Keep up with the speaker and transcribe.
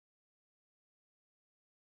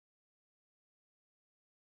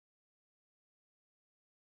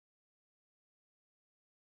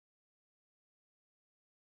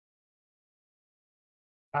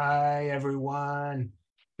Hi, everyone.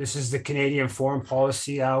 This is the Canadian Foreign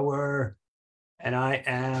Policy Hour, and I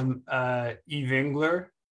am Eve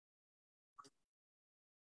Engler.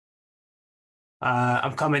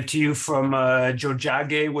 I'm coming to you from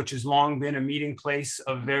Jojage, which has long been a meeting place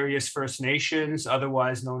of various First Nations,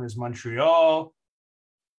 otherwise known as Montreal.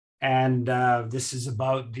 And this is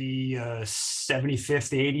about the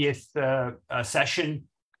 75th, 80th session,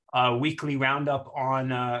 weekly roundup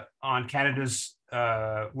on Canada's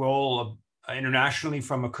role internationally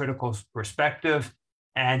from a critical perspective.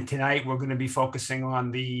 And tonight we're going to be focusing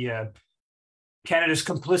on the Canada's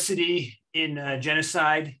complicity in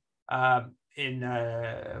genocide for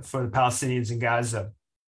the Palestinians in Gaza.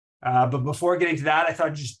 But before getting to that, I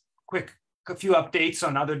thought just a few updates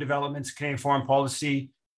on other developments in Canadian foreign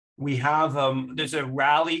policy. We have there's a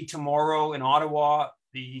rally tomorrow in Ottawa.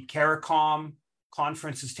 The CARICOM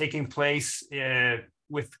conference is taking place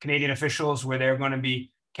with Canadian officials, where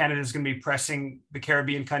Canada's going to be pressing the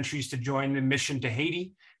Caribbean countries to join the mission to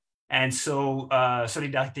Haiti. And so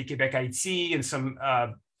Solidarité Québec Haïti and some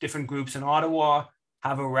different groups in Ottawa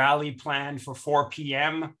have a rally planned for 4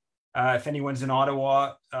 p.m. If anyone's in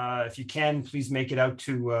Ottawa, if you can, please make it out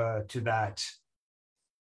to that.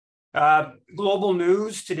 Global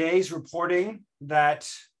news today is reporting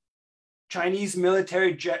that Chinese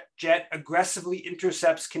military jet aggressively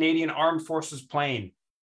intercepts Canadian Armed Forces plane.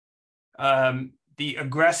 The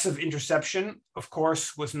aggressive interception, of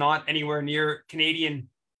course, was not anywhere near Canadian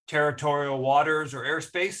territorial waters or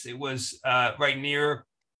airspace. It was right near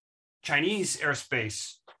Chinese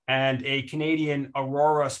airspace, and a Canadian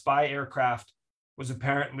Aurora spy aircraft was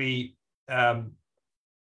apparently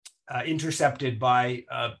intercepted by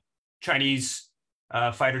Chinese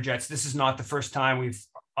fighter jets. This is not the first time. We've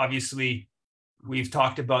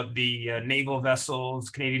talked about the Canadian naval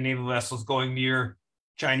vessels going near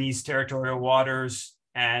Chinese territorial waters,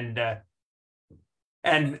 and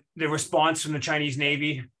the response from the Chinese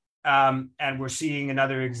Navy. And we're seeing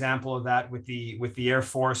another example of that with the Air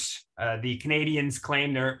Force. The Canadians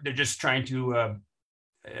claim they're just trying to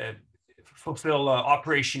fulfill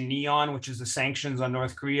Operation Neon, which is the sanctions on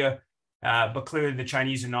North Korea. But clearly, the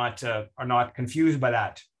Chinese are not confused by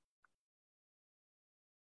that.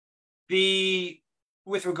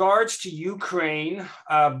 With regards to Ukraine,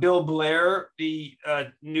 Bill Blair, the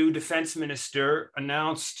new defense minister,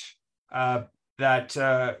 announced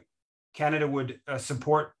that Canada would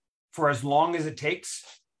support for as long as it takes.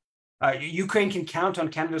 Ukraine can count on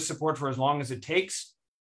Canada's support for as long as it takes,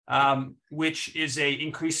 which is a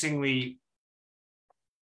increasingly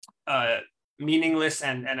meaningless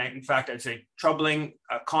and in fact, I'd say troubling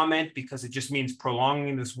comment, because it just means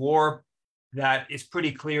prolonging this war that is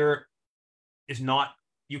pretty clear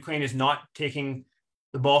Ukraine is not taking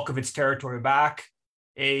the bulk of its territory back.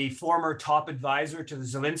 A former top advisor to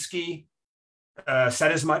Zelensky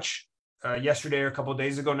said as much yesterday or a couple of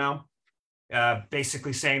days ago now,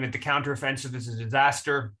 basically saying that the counteroffensive is a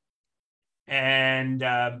disaster. And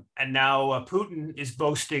now Putin is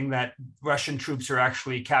boasting that Russian troops are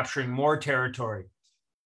actually capturing more territory.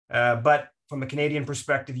 But from a Canadian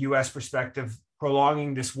perspective, US perspective,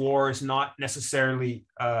 prolonging this war is not necessarily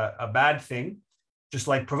a bad thing, just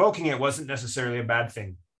like provoking it wasn't necessarily a bad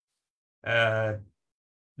thing.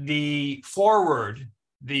 The Forward,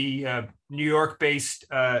 the New York-based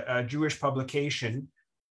Jewish publication,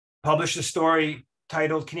 published a story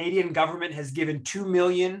titled "Canadian Government Has Given $2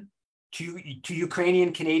 million to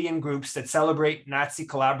Ukrainian Canadian groups that celebrate Nazi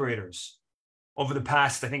collaborators" over the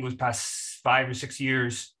past 5 or 6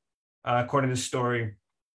 years, according to the story.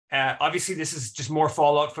 Obviously, this is just more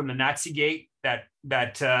fallout from the Nazi Gate that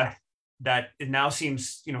it now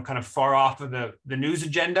seems kind of far off of the news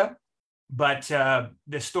agenda. But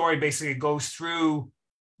the story basically goes through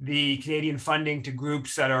the Canadian funding to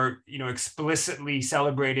groups that are explicitly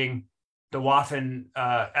celebrating the Waffen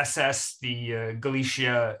SS, the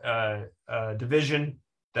Galicia division,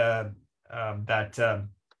 that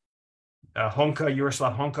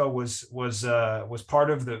Jaroslav Honka was part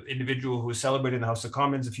of, the individual who was celebrated in the House of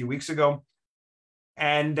Commons a few weeks ago.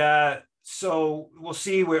 And so we'll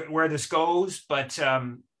see where this goes, but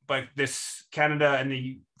this Canada and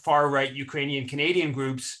the far right Ukrainian Canadian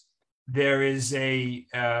groups, there is a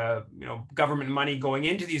government money going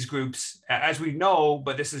into these groups, as we know,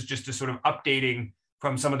 but this is just a sort of updating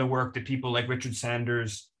from some of the work that people like Richard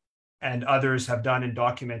Sanders and others have done in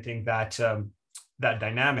documenting that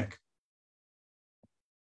dynamic.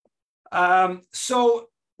 So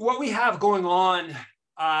what we have going on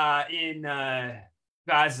in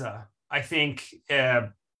Gaza, I think,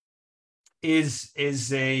 is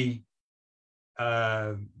a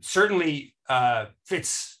certainly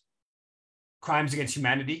fits crimes against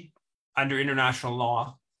humanity under international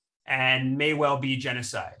law and may well be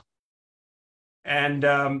genocide. And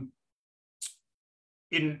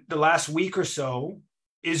in the last week or so,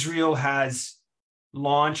 Israel has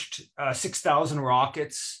launched 6,000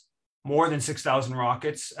 rockets, more than 6,000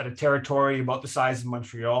 rockets at a territory about the size of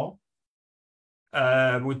Montreal,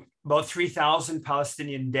 with about 3,000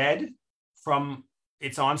 Palestinian dead from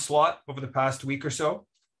its onslaught over the past week or so,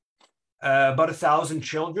 about 1,000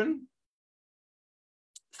 children,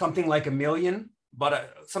 something like 1 million,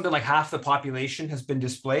 but something like half the population has been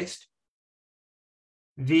displaced.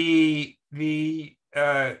 The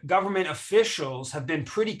government officials have been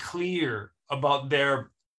pretty clear about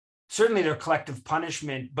certainly their collective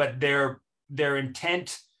punishment, but their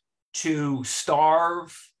intent to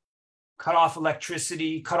starve, cut off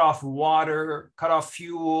electricity, cut off water, cut off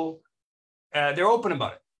fuel. They're open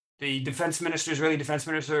about it. The Israeli defense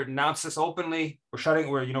minister announced this openly.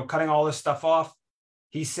 We're cutting all this stuff off.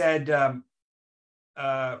 He said,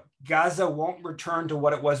 Gaza won't return to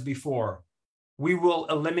what it was before. We will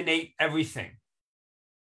eliminate everything.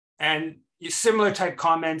 And similar type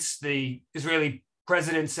comments, the Israeli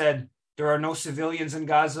president said there are no civilians in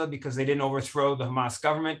Gaza because they didn't overthrow the Hamas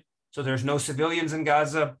government. So there's no civilians in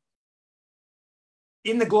Gaza.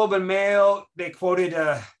 In the Globe and Mail, they quoted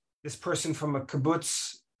this person from a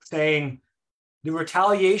kibbutz saying, the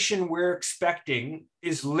retaliation we're expecting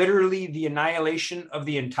is literally the annihilation of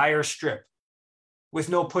the entire strip, with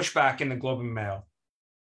no pushback in the Globe and Mail.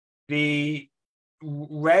 The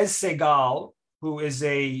Rez Segal, who is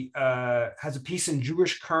has a piece in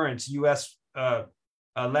Jewish Currents, U.S.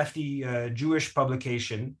 Lefty Jewish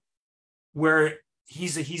publication, where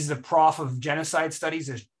he's the prof of genocide studies,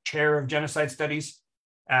 a chair of genocide studies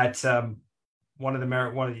at one of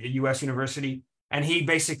the U.S. university, and he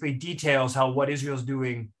basically details how what Israel's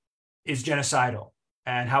doing is genocidal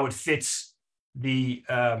and how it fits the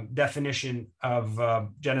definition of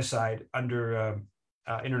genocide under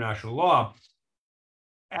international law.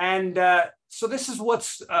 And so this is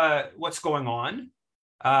what's going on,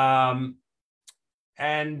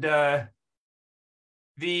 and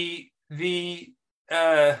the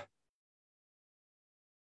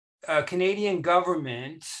Canadian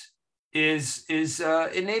government is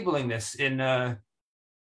enabling this in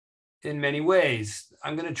many ways.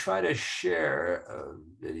 I'm going to try to share a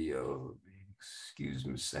video. Excuse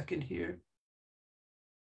me a second here.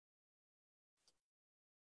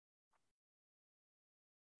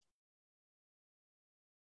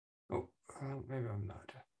 Oh, maybe I'm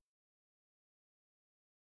not.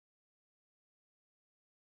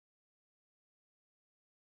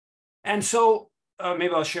 And so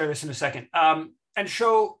maybe I'll share this in a second. And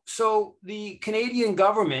so the Canadian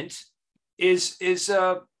government is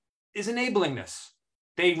enabling this.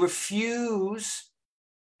 They refuse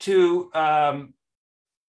to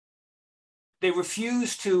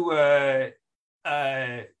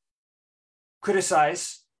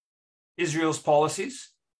criticize Israel's policies.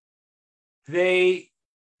 They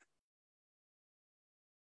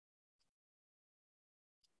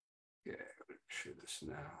share this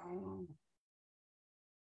now.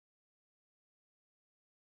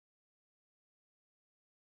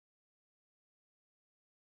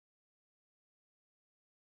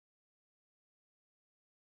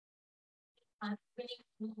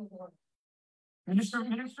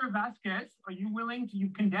 Minister Vasquez, are you willing to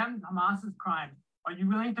condemn Hamas's crimes? Are you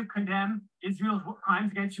willing to condemn Israel's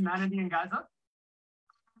crimes against humanity in Gaza?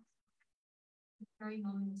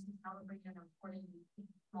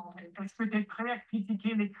 Est-ce que tu es prêt à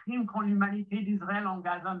critiquer les crimes contre l'humanité d'Israël en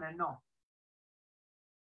Gaza maintenant?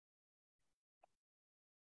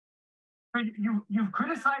 You've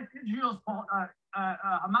criticized Israel's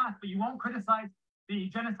Hamas, but you won't criticize the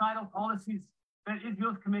genocidal policies that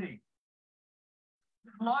Israel's committing.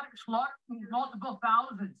 Slaughtering multiple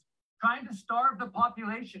thousands, trying to starve the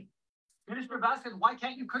population. Minister Vasquez, why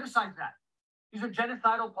can't you criticize that? These are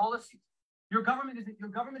genocidal policies. Your government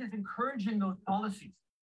is encouraging those policies.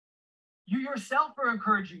 You yourself are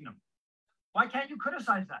encouraging them. Why can't you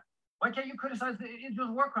criticize that? Why can't you criticize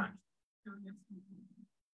Israel's war crimes?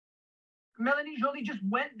 Melanie Joly just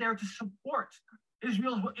went there to support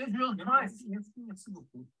Israel's crimes.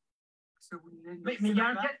 Mais il y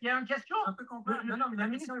a une question. Non, mais la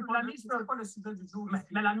ministre c'est pas le sujet du jour.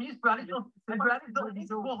 Mais la ministre peut aller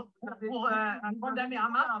pour condamner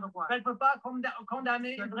Hamas. Elle ne peut pas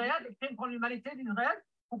condamner Israël, les crimes contre l'humanité d'Israël.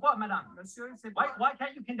 Pourquoi, madame? Monsieur, c'est pas... Why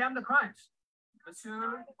can't you condemn the crimes?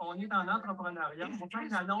 Monsieur, on est en entrepreneuriat. On fait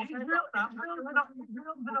une annonce importante. An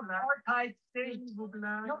apartheid state.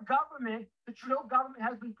 Your government, the Trudeau government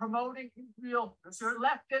has been promoting Israel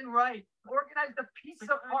left and right. Organized a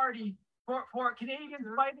pizza party for Canadians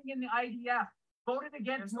fighting in the IDF, voted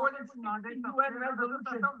against more than 60 UN resolutions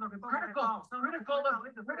critical of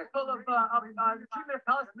the treatment of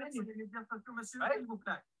Palestinians. Right?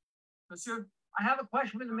 Monsieur, I have a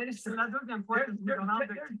question for the minister. There's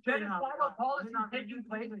genocidal policy taking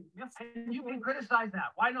place, and you can criticize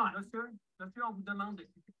that. Why not?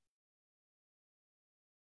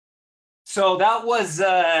 So that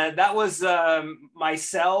was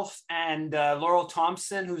myself and Laurel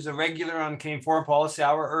Thompson, who's a regular on Canadian Foreign Policy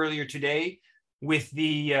Hour earlier today, with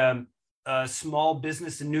the small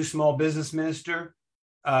business and new small business minister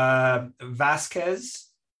Vasquez,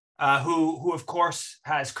 who of course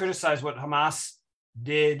has criticized what Hamas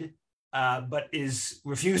did, but is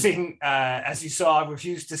refusing, as you saw,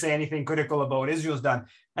 refused to say anything critical about what Israel's done,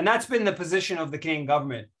 and that's been the position of the Canadian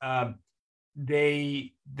government.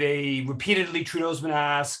 They repeatedly, Trudeau's been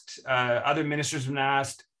asked, other ministers have been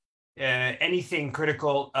asked, anything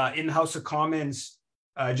critical. In the House of Commons,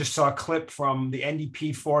 I just saw a clip from the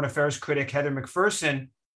NDP foreign affairs critic Heather McPherson,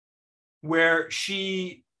 where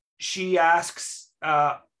she asks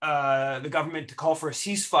the government to call for a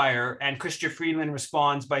ceasefire, and Chrystia Freeland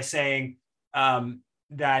responds by saying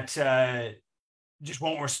that just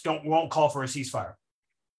won't call for a ceasefire,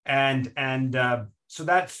 and so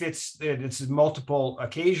that fits. It's multiple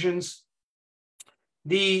occasions.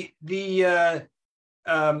 The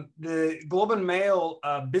Globe and Mail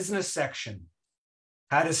business section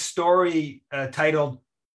had a story titled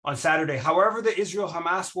on Saturday, "However the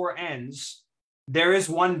Israel-Hamas war ends, there is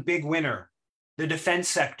one big winner, the defense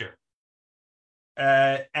sector."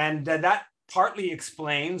 And that partly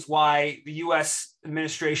explains why the U.S.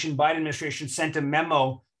 administration, Biden administration, sent a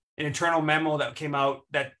memo, an internal memo that came out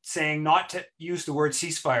that saying not to use the word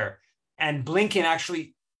ceasefire. And Blinken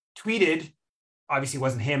actually tweeted, obviously it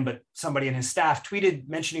wasn't him, but somebody in his staff tweeted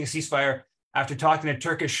mentioning a ceasefire after talking to the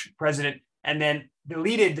Turkish president, and then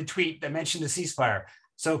deleted the tweet that mentioned a ceasefire.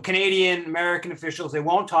 So Canadian, American officials, they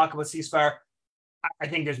won't talk about ceasefire. I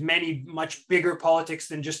think there's much bigger politics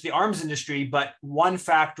than just the arms industry, but one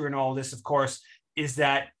factor in all this, of course, is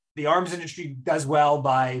that the arms industry does well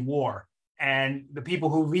by war. And the people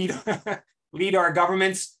who lead our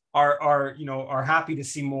governments are happy to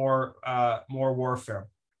see more warfare.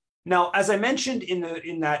 Now, as I mentioned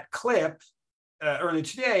in that clip earlier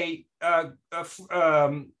today,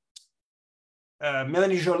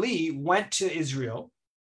 Melanie Joly went to Israel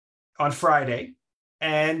on Friday,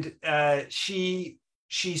 and she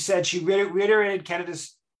said she reiterated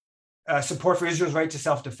Canada's support for Israel's right to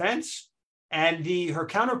self-defense, and her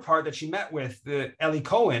counterpart that she met with, Eli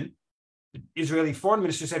Cohen, the Israeli foreign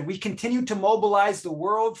minister, said, "We continue to mobilize the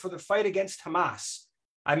world for the fight against Hamas.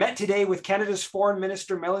 I met today with Canada's foreign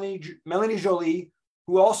minister, Melanie Joly,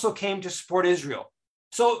 who also came to support Israel."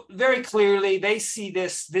 So very clearly, they see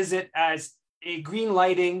this visit as a green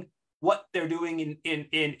lighting what they're doing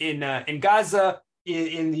in Gaza,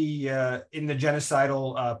 in the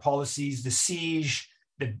genocidal policies, the siege,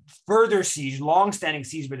 the further siege, long-standing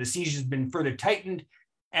siege, but the siege has been further tightened,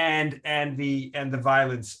 and the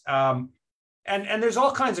violence. And there's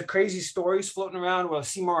all kinds of crazy stories floating around. Well,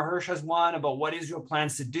 Seymour Hersh has one about what Israel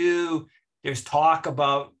plans to do. There's talk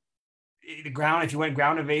about the ground, if you went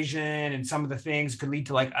ground invasion, and some of the things could lead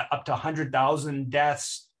to like up to 100,000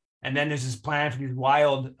 deaths. And then there's this plan for these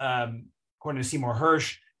wild, according to Seymour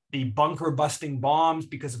Hersh, the bunker busting bombs,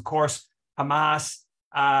 because of course Hamas,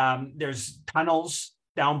 there's tunnels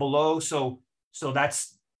down below. So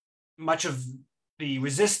that's much of the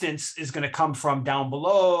resistance is going to come from down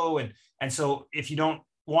below. And so if you don't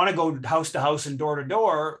want to go house to house and door to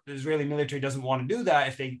door, the Israeli military doesn't want to do that.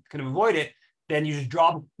 If they can avoid it, then you just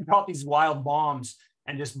drop these wild bombs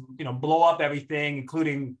and just blow up everything,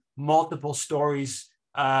 including multiple stories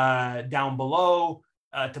down below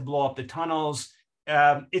to blow up the tunnels.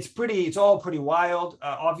 It's all pretty wild.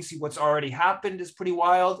 Obviously, what's already happened is pretty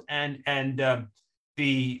wild, and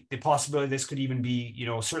the possibility this could even be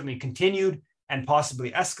certainly continued and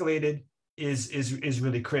possibly escalated is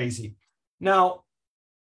really crazy. Now,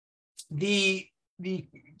 the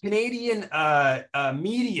Canadian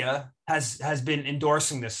media has been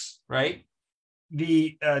endorsing this, right?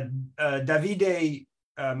 The Davide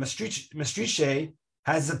Maastricht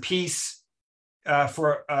has a piece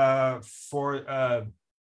for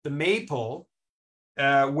the Maple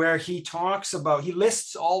where he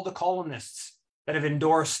lists all the columnists that have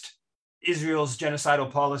endorsed Israel's genocidal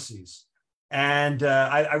policies. And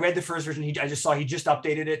I read the first version. I just saw he just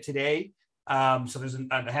updated it today. So there's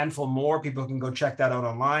a handful more. People can go check that out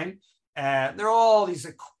online. They're all these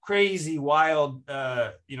crazy, wild,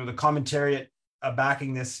 the commentariat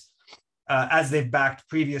backing this. as they've backed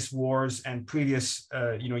previous wars and previous,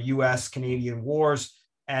 U.S. Canadian wars,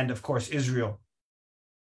 and of course Israel.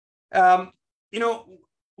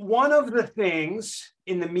 One of the things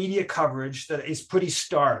in the media coverage that is pretty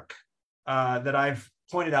stark, that I've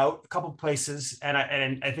pointed out a couple of places, and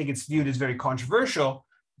I think it's viewed as very controversial,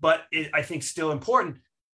 but I think still important,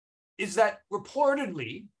 is that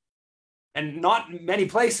reportedly, and not many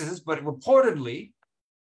places, but reportedly,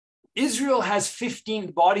 Israel has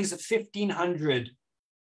bodies of 1,500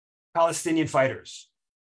 Palestinian fighters.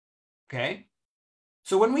 Okay.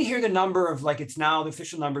 So when we hear the number of, like, it's now the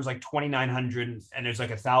official number is like 2,900, and there's like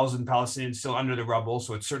 1,000 Palestinians still under the rubble,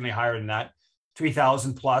 so it's certainly higher than that,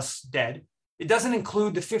 3,000 plus dead. It doesn't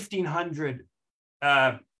include the 1,500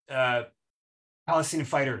 Palestinian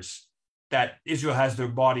fighters that Israel has their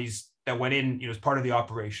bodies that went in, as part of the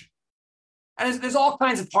operation. And there's all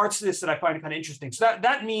kinds of parts of this that I find kind of interesting. So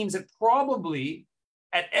that means that probably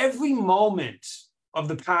at every moment of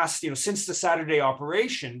the past, since the Saturday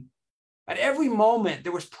operation, at every moment,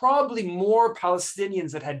 there was probably more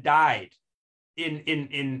Palestinians that had died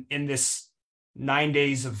in this 9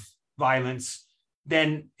 days of violence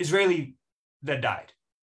than Israeli that died,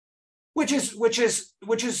 which is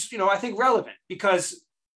I think relevant, because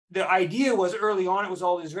the idea was early on it was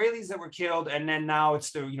all the Israelis that were killed, and then now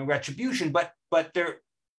it's the retribution. But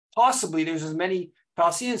there's as many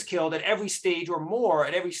Palestinians killed at every stage or more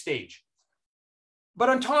at every stage. But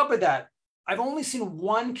on top of that, I've only seen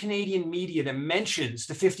one Canadian media that mentions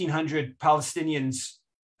the 1,500 Palestinians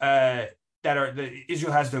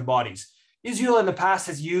Israel has their bodies. Israel in the past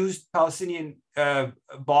has used Palestinian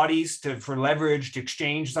bodies for leverage, to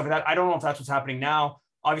exchange, stuff like that. I don't know if that's what's happening now.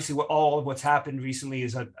 Obviously, all of what's happened recently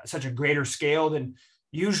is such a greater scale than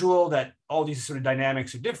usual that all these sort of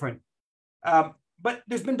dynamics are different. But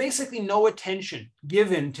there's been basically no attention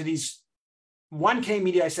given to these. One Canadian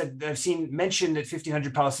media I said that I've seen mentioned that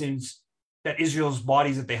 1,500 Palestinians, that Israel's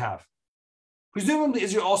bodies that they have. Presumably,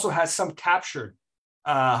 Israel also has some captured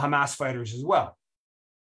Hamas fighters as well.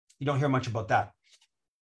 You don't hear much about that.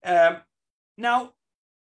 Now,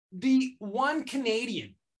 the one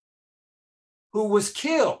Canadian who was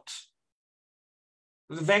killed,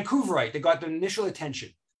 the Vancouverite that got the initial attention,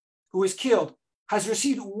 who was killed, has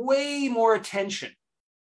received way more attention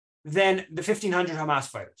than the 1,500 Hamas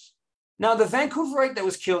fighters. Now, the Vancouverite that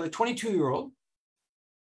was killed, a 22-year-old,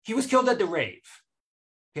 he was killed at the rave,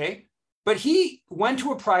 okay? But he went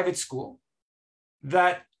to a private school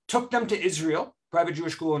that took them to Israel, private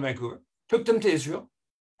Jewish school in Vancouver, took them to Israel,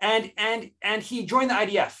 and he joined the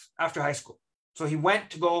IDF after high school. So he went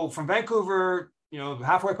to go from Vancouver,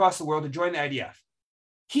 halfway across the world to join the IDF.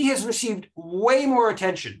 He has received way more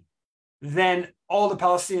attention than all the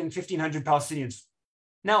 1,500 Palestinians.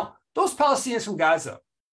 Now, those Palestinians from Gaza,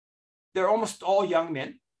 they're almost all young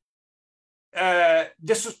men.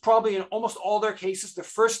 This was probably in almost all their cases the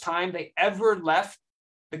first time they ever left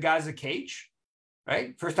the Gaza cage,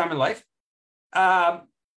 right? First time in life.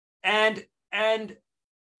 And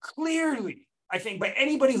clearly, I think by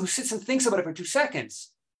anybody who sits and thinks about it for 2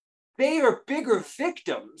 seconds, they are bigger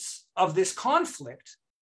victims of this conflict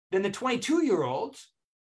than the 22-year-old.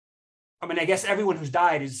 I mean, I guess everyone who's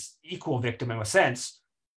died is equal victim in a sense.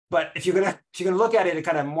 But if you're gonna look at it at a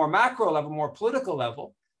kind of more macro level, more political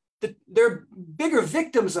level, they're bigger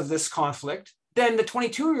victims of this conflict than the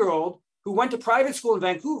 22-year-old who went to private school in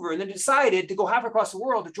Vancouver and then decided to go half across the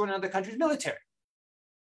world to join another country's military.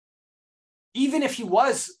 Even if he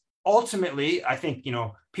was ultimately, I think,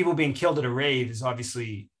 people being killed at a rave is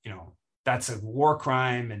obviously, that's a war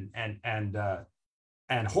crime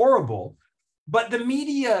and horrible. But the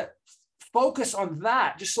media focus on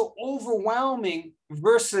that just so overwhelming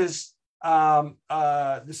versus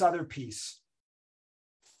this other piece.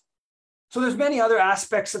 So there's many other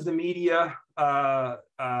aspects of the media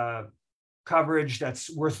coverage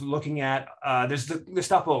that's worth looking at. There's the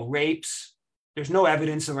stuff about rapes. There's no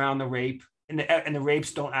evidence around the rape, and the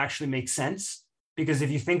rapes don't actually make sense, because if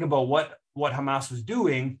you think about what Hamas was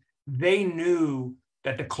doing, they knew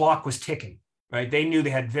that the clock was ticking, right? They knew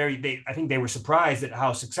I think they were surprised at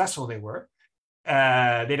how successful they were.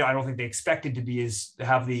 I don't think they expected to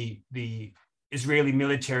have the Israeli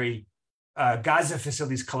military Gaza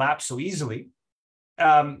facilities collapse so easily.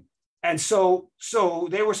 And so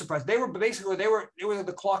they were surprised.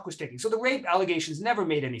 The clock was ticking. So the rape allegations never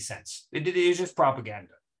made any sense. It was just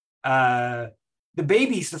propaganda.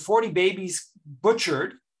 The 40 babies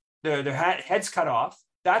butchered, their heads cut off,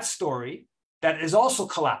 that story, that is also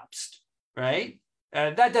collapsed, right?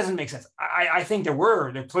 That doesn't make sense. I think there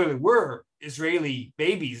clearly were Israeli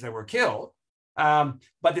babies that were killed.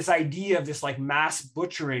 But this idea of this like mass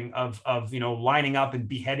butchering of lining up and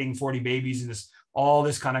beheading 40 babies and all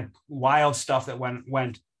this kind of wild stuff that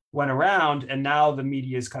went around, and now the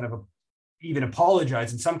media is kind of even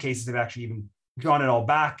apologized. In some cases, they've actually even drawn it all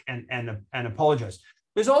back and apologized.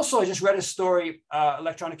 There's also, I just read a story,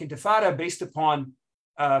 Electronic Intifada, based upon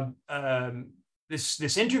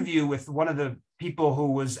this interview with one of the people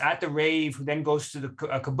who was at the rave, who then goes to the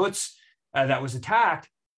kibbutz that was attacked.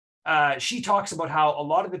 She talks about how a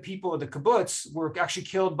lot of the people of the kibbutz were actually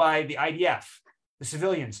killed by the IDF, the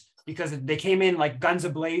civilians, because they came in like guns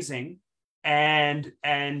a-blazing, and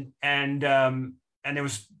there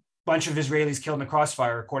was a bunch of Israelis killed in the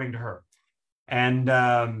crossfire, according to her. And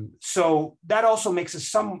so that also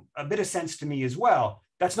makes a bit of sense to me as well.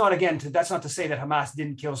 That's not to say that Hamas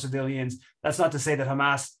didn't kill civilians. That's not to say that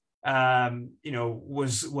Hamas,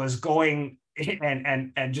 was going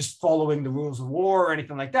and just following the rules of war or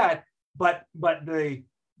anything like that. But the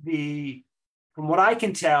from what I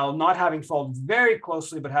can tell, not having followed very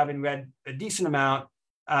closely, but having read a decent amount,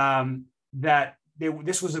 that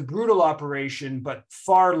this was a brutal operation, but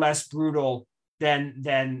far less brutal than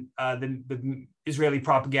the Israeli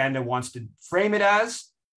propaganda wants to frame it as,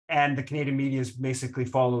 and the Canadian media has basically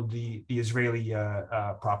followed the Israeli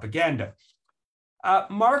propaganda.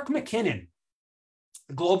 Mark McKinnon,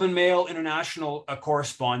 the Globe and Mail international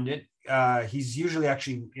correspondent, he's usually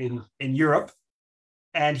actually in Europe,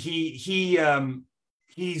 and he's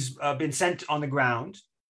been sent on the ground.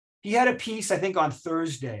 He had a piece, I think, on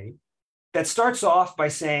Thursday that starts off by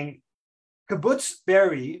saying, Kibbutz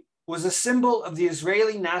Be'eri was a symbol of the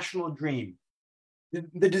Israeli national dream,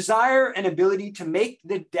 the desire and ability to make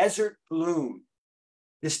the desert bloom.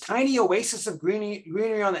 This tiny oasis of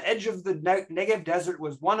greenery on the edge of the Negev desert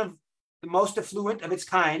was one of the most affluent of its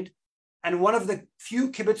kind, and one of the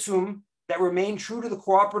few kibbutzim that remained true to the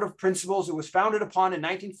cooperative principles it was founded upon in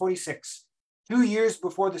 1946, 2 years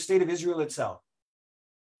before the state of Israel itself.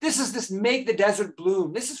 This make the desert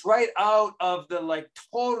bloom. This is right out of the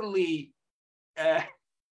totally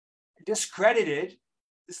discredited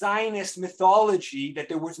Zionist mythology that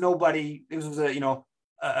there was nobody. This was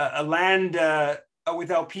a land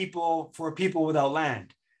without people for people without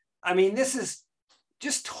land. I mean, this is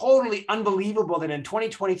just totally unbelievable that in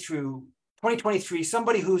 2023,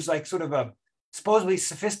 somebody who's like sort of a supposedly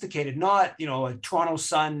sophisticated, not a Toronto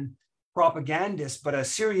Sun propagandist, but a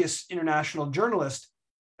serious international journalist,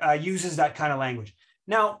 uses that kind of language.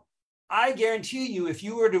 Now, I guarantee you, if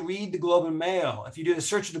you were to read the Globe and Mail, if you do a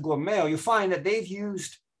search of the Globe and Mail, you'll find that they've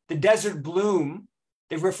used the desert bloom.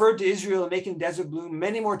 They've referred to Israel making desert bloom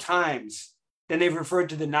many more times than they've referred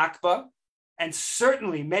to the Nakba, and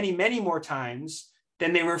certainly many, many more times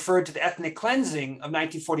than they referred to the ethnic cleansing of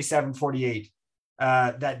 1947-48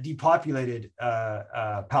 that depopulated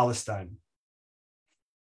Palestine.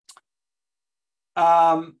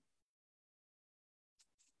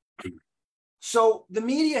 So the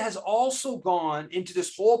media has also gone into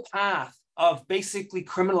this whole path of basically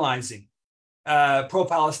criminalizing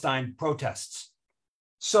pro-Palestine protests.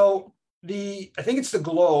 So I think it's the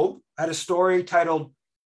Globe had a story titled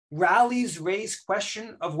 "Rallies Raise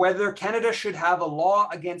Question of Whether Canada Should Have a Law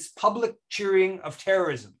Against Public Cheering of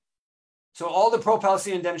Terrorism." So all the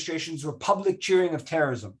pro-Palestinian demonstrations were public cheering of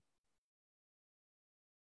terrorism.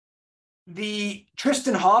 The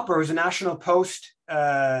Tristan Hopper, who's a National Post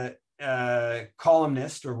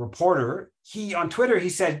columnist or reporter, on Twitter, he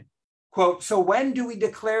said, quote, "So when do we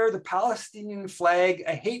declare the Palestinian flag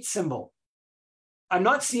a hate symbol? I'm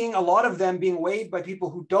not seeing a lot of them being waved by people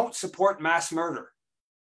who don't support mass murder."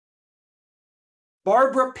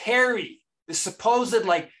 Barbara Perry, the supposed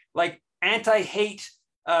anti-hate,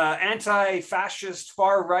 anti-fascist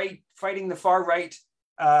far right, fighting the far right.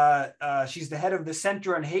 She's the head of the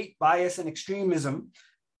Center on Hate, Bias, and Extremism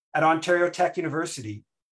at Ontario Tech University.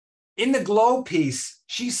 In the Globe piece,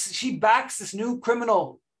 she backs this new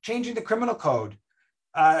changing the criminal code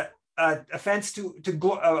offense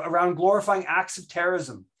around glorifying acts of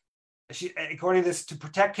terrorism. According to this, to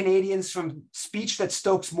protect Canadians from speech that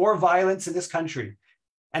stokes more violence in this country,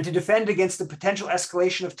 and to defend against the potential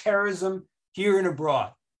escalation of terrorism here and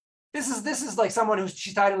abroad. This is like someone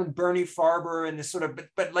she's tied in with Bernie Farber and this sort of,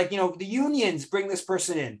 but the unions bring this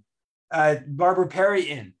person in, Barbara Perry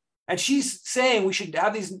in, and she's saying we should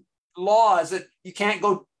have these laws that you can't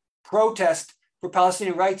go protest for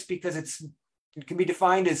Palestinian rights because it can be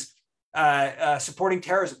defined as supporting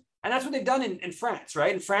terrorism. And that's what they've done in France,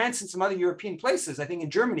 right? In France and some other European places, I think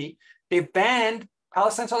in Germany, they've banned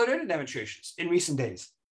Palestine solidarity demonstrations in recent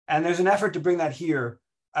days. And there's an effort to bring that here,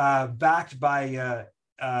 backed by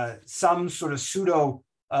some sort of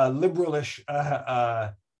pseudo-liberalish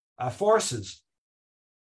forces.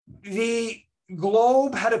 The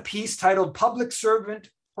Globe had a piece titled "Public Servant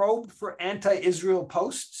Probe for Anti-Israel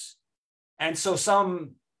Posts," and so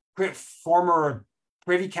some former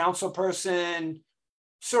Privy Council person,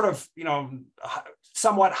 sort of,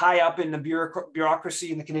 somewhat high up in the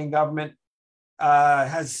bureaucracy in the Canadian government,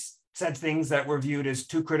 has said things that were viewed as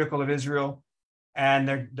too critical of Israel, and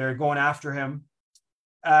they're going after him.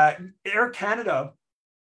 Air Canada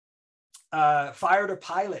fired a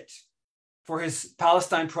pilot for his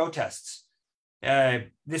Palestine protests.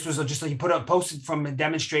 This was just like he posted from a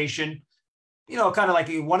demonstration, kind of like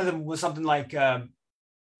one of them was something like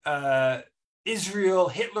Israel,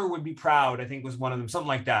 Hitler would be proud, I think was one of them, something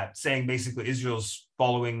like that, saying basically Israel's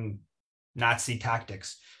following Nazi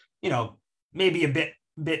tactics. Maybe a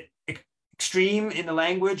bit extreme in the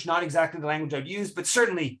language, not exactly the language I'd use, but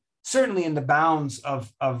certainly in the bounds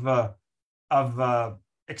of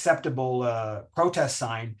acceptable protest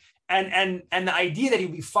sign. And the idea that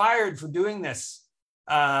he'd be fired for doing this,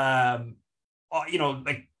 like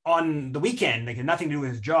on the weekend, like nothing to do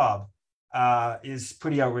with his job, is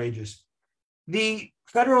pretty outrageous. The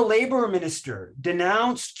federal labor minister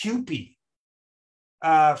denounced CUPE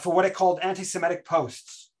for what it called anti-Semitic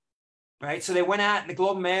posts, right? So they went at the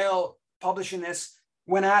Globe and Mail publishing this,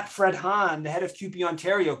 went at Fred Hahn, the head of CUPE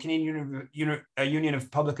Ontario, Canadian Union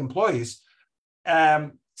of Public Employees,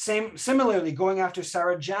 similarly going after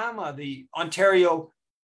Sarah Jama, the Ontario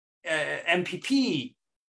NDP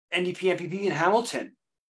MPP in Hamilton,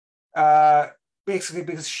 basically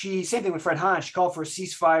because same thing with Fred Hahn, she called for a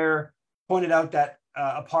ceasefire, pointed out that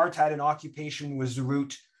apartheid and occupation was the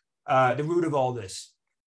root of all this.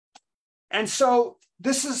 And so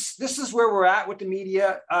this is where we're at with the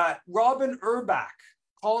media. Robin Urbach,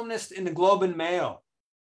 columnist in the Globe and Mail,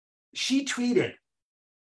 she tweeted,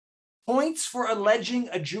 "Points for alleging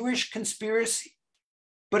a Jewish conspiracy.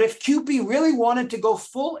 But if CUPE really wanted to go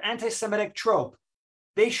full anti-Semitic trope,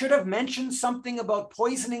 they should have mentioned something about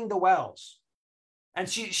poisoning the wells." And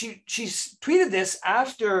she tweeted this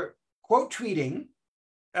after quote tweeting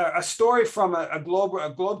a story from a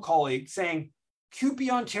Globe colleague saying, "CUPE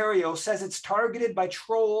Ontario says it's targeted by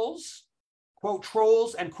trolls,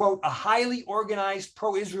 and quote, a highly organized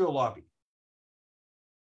pro-Israel lobby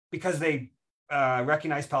because they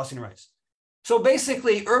recognize Palestinian rights." So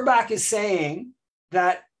basically, Urbach is saying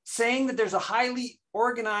that there's a highly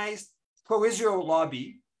organized pro-Israel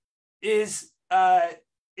lobby is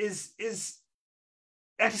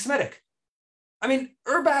anti-Semitic. I mean,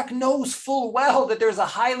 Urbach knows full well that there's a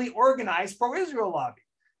highly organized pro-Israel lobby.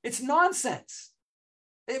 It's nonsense.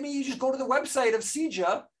 I mean, you just go to the website of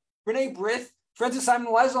CIJA, B'nai B'rith, Friends of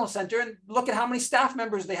Simon Weisel Center, and look at how many staff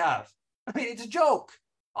members they have. I mean, it's a joke.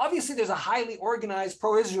 Obviously, there's a highly organized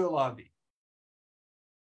pro-Israel lobby.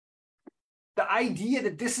 The idea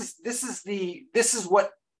that this is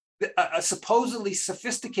what a supposedly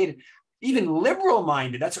sophisticated, even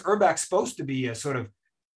liberal-minded, that's Urbach's supposed to be a sort of,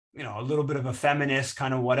 a little bit of a feminist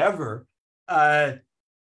kind of whatever. The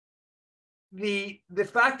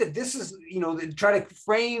fact that this is, try to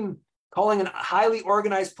frame calling a highly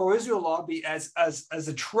organized pro-Israel lobby as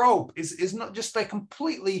a trope is not just like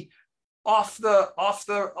completely off the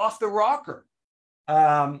rocker.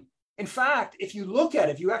 In fact, if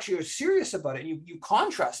you actually are serious about it, and you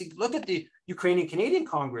contrast, you look at the Ukrainian Canadian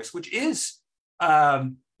Congress, which is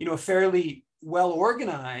a fairly well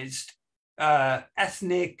organized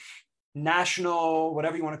ethnic, national,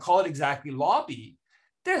 whatever you want to call it exactly, lobby.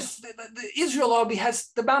 There's the Israel lobby has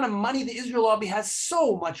the amount of money the Israel lobby has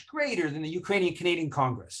so much greater than the Ukrainian Canadian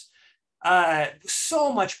Congress.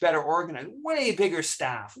 So much better organized, way bigger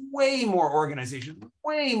staff, way more organization,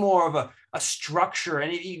 way more of a structure.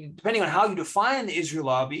 And depending on how you define the Israel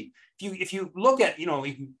lobby, if you look at,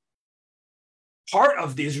 part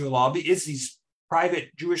of the Israel lobby is these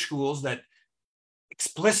private Jewish schools that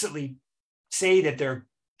explicitly say that they're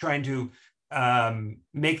trying to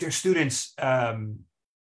make their students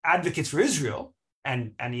advocates for Israel,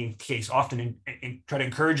 and in case often try to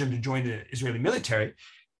encourage them to join the Israeli military.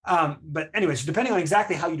 But anyway, so depending on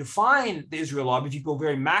exactly how you define the Israel lobby, if you go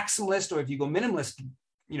very maximalist or if you go minimalist,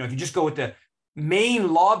 if you just go with the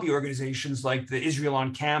main lobby organizations like the Israel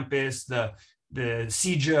on Campus, the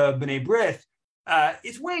CIJA, B'nai B'rith,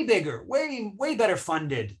 it's way bigger, way better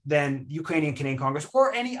funded than Ukrainian Canadian Congress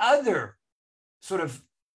or any other sort of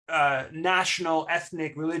national,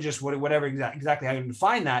 ethnic, religious, whatever exactly how you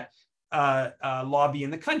define that lobby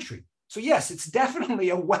in the country. So yes, it's definitely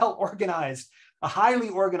a well-organized, a highly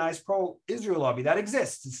organized pro-Israel lobby that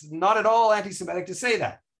exists. It's not at all anti-Semitic to say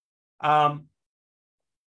that.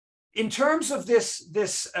 in terms of this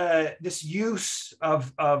use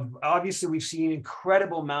of obviously we've seen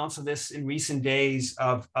incredible amounts of this in recent days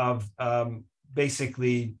of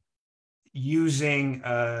basically using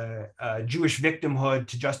Jewish victimhood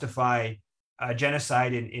to justify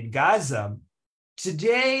genocide in Gaza.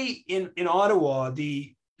 Today in Ottawa,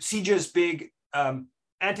 the CJA's big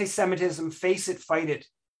anti-Semitism Face It, Fight It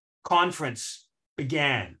conference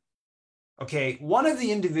began. Okay, one of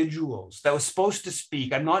the individuals that was supposed to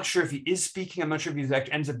speak, I'm not sure if he is speaking, I'm not sure if he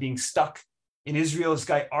ends up being stuck in Israel, this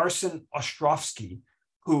guy Arsen Ostrovsky,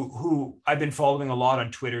 who I've been following a lot on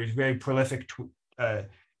Twitter. He's a very prolific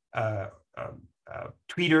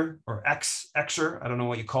tweeter or Xer, I don't know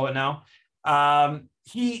what you call it now.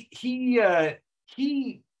 He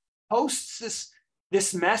posts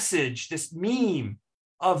this message, this meme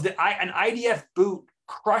of an IDF boot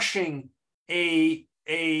crushing a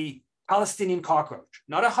Palestinian cockroach,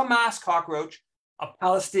 not a Hamas cockroach, a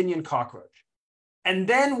Palestinian cockroach. And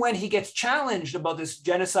then when he gets challenged about this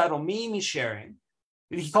genocidal meme he's sharing,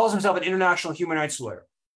 he calls himself an international human rights lawyer.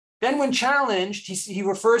 Then when challenged, he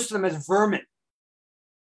refers to them as vermin.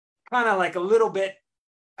 Kind of like a little bit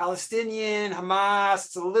Palestinian, Hamas,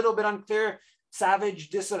 it's a little bit unclear,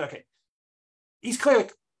 savage, okay. He's clearly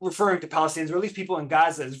referring to Palestinians, or at least people in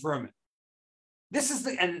Gaza, as vermin. This is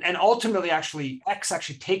and ultimately X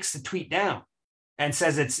actually takes the tweet down and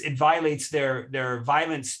says it violates their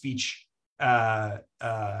violent speech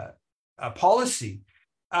policy.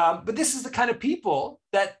 But this is the kind of people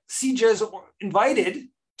that CJA's invited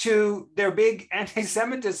to their big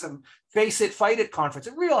anti-Semitism Face It, Fight It conference.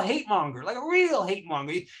 A real hate monger, like a real hate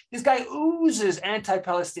monger. This guy oozes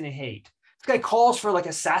anti-Palestinian hate. This guy calls for like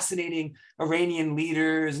assassinating Iranian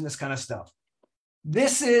leaders and this kind of stuff.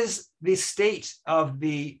 This is the state of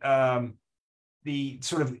the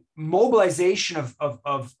sort of mobilization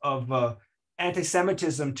of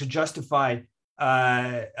anti-Semitism to justify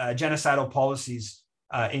genocidal policies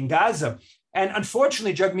in Gaza. And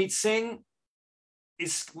unfortunately, Jagmeet Singh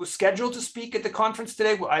was scheduled to speak at the conference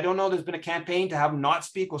today. I don't know. There's been a campaign to have him not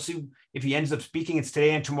speak. We'll see if he ends up speaking. It's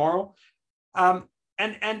today and tomorrow. And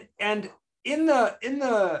in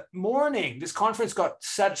the morning, this conference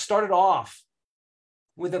started off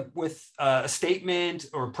with a statement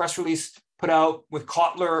or a press release put out with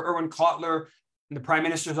Erwin Kotler in the Prime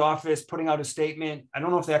Minister's office putting out a statement. I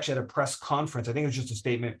don't know if they actually had a press conference. I think it was just a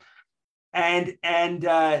statement. And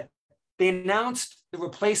they announced the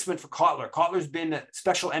replacement for Kotler. Kotler's been a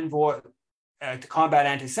special envoy to combat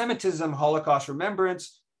anti-Semitism, Holocaust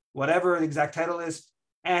remembrance, whatever the exact title is.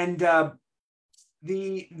 And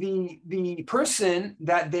the person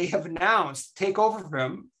that they have announced take over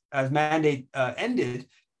from him as mandate ended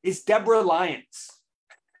is Deborah Lyons.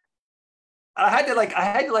 I had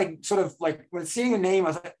to sort of when seeing a name, I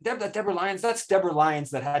was like, Deborah Lyons, that's Deborah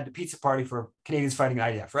Lyons that had the pizza party for Canadians fighting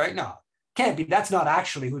IDF, right? No, can't be. That's not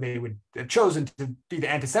actually who they would have chosen to be the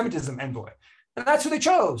anti-Semitism envoy. And that's who they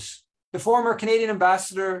chose. The former Canadian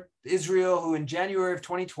ambassador to Israel, who in January of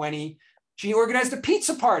 2020, she organized a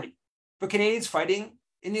pizza party for Canadians fighting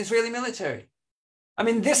in the Israeli military. I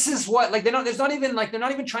mean, this is what they're not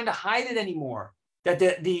even trying to hide it anymore. That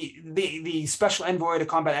the special envoy to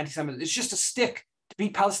combat anti-Semitism is just a stick to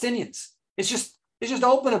beat Palestinians. It's just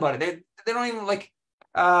open about it. They don't even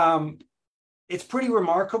it's pretty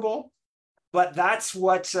remarkable, but that's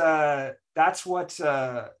the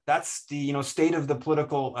state of the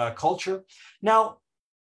political culture. Now,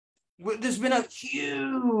 there's been a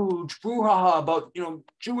huge brouhaha about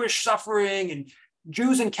Jewish suffering and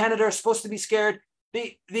Jews in Canada are supposed to be scared.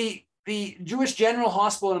 The Jewish General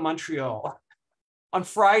Hospital in Montreal on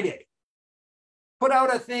Friday put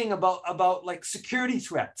out a thing about like security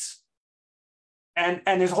threats. And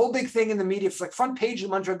there's a whole big thing in the media, it's like front page of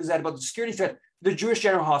the Montreal Gazette about the security threat, the Jewish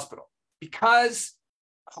General Hospital, because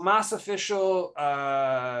Hamas official,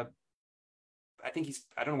 I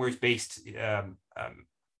don't know where he's based.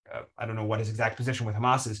 I don't know what his exact position with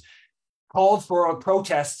Hamas is, called for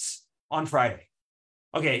protests on Friday.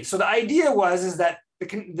 Okay, so the idea is that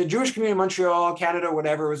the Jewish community in Montreal, Canada,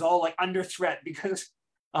 whatever, was all like under threat because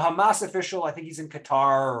a Hamas official, I think he's in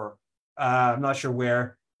Qatar or I'm not sure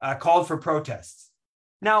where, called for protests.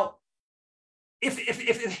 Now, if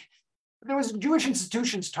there was Jewish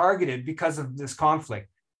institutions targeted because of this conflict,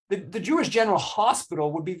 the Jewish General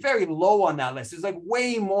Hospital would be very low on that list. There's like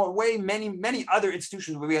many other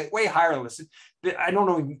institutions would be like way higher listed. I don't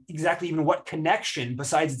know exactly even what connection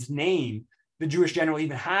besides its name the Jewish General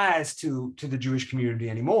even has to the Jewish community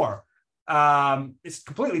anymore. It's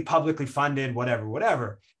completely publicly funded,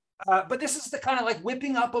 whatever. But this is the kind of like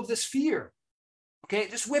whipping up of this fear. Okay,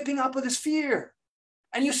 just whipping up of this fear.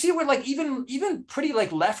 And you see where like even pretty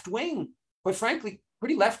like left-wing, quite frankly,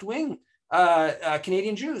 pretty left-wing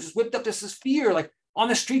Canadian Jews whipped up this fear, like on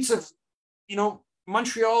the streets of,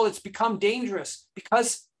 Montreal, it's become dangerous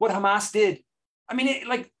because what Hamas did. I mean,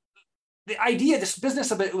 the idea, this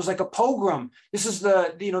business of it was like a pogrom. This is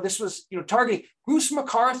this was, targeting Bruce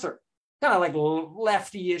MacArthur, kind of like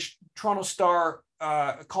lefty-ish Toronto Star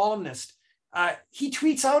columnist. He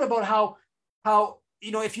tweets out about how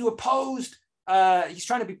if you opposed, he's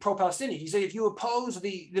trying to be pro-Palestinian. He said if you oppose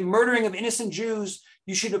the murdering of innocent Jews,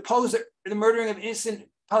 you should oppose the murdering of innocent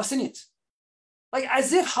Palestinians. Like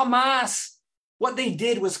as if Hamas, what they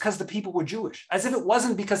did was because the people were Jewish, as if it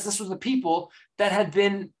wasn't because this was the people that had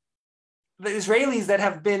been, the Israelis that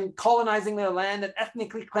have been colonizing their land, that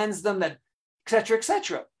ethnically cleansed them, that et cetera, et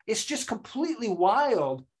cetera. It's just completely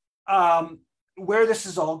wild where this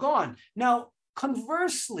has all gone. Now,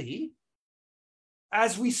 conversely,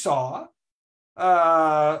 as we saw,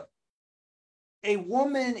 a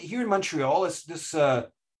woman here in Montreal, this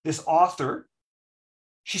author,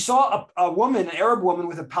 she saw a woman, an Arab woman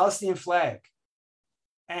with a Palestinian flag,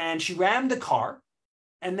 and she rammed the car.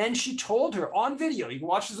 And then she told her on video, you can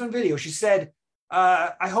watch this on video, she said,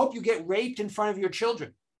 I hope you get raped in front of your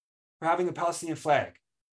children for having a Palestinian flag.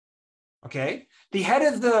 Okay. The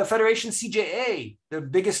head of the Federation CJA, the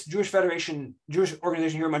biggest Jewish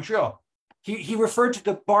organization here in Montreal, he referred to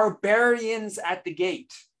the barbarians at the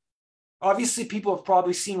gate. Obviously, people have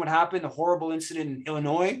probably seen what happened, the horrible incident in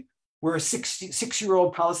Illinois, where a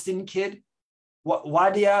six-year-old Palestinian kid,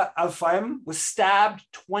 Wadia Al-Fahim, was stabbed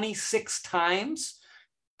 26 times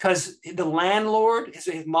because the landlord,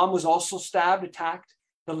 his mom was also stabbed, attacked.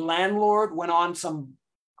 The landlord went on some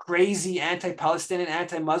crazy anti-Palestinian,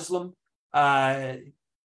 anti-Muslim,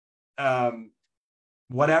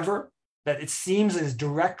 whatever, that it seems is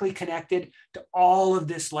directly connected to all of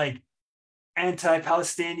this like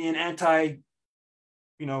anti-Palestinian,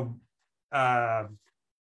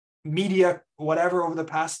 media, whatever, over the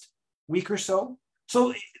past week or so.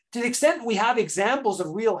 So to the extent we have examples of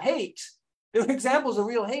real hate, there are examples of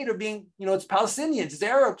real hate are being, it's Palestinians, it's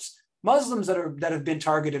Arabs, Muslims that have been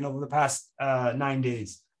targeted over the past 9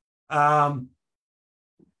 days. Now,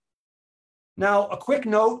 a quick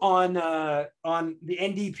note on the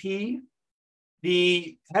NDP.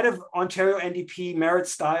 The head of Ontario NDP, Merritt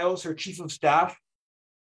Stiles, her chief of staff,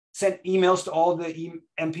 sent emails to all the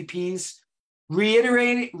MPPs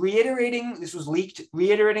reiterating, this was leaked,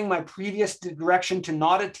 reiterating my previous direction to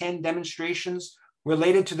not attend demonstrations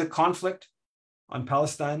related to the conflict on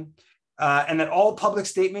Palestine, and that all public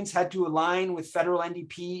statements had to align with federal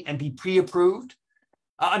NDP and be pre-approved.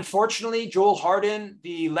 Unfortunately, Joel Harden,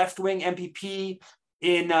 the left-wing MPP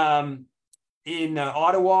in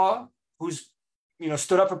Ottawa, who's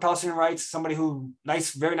stood up for Palestinian rights, somebody who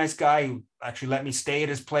very nice guy who actually let me stay at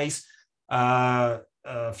his place a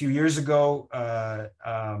few years ago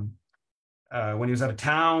when he was out of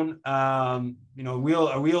town. A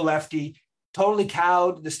real lefty, totally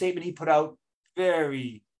cowed. The statement he put out,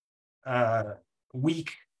 very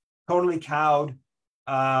weak, totally cowed.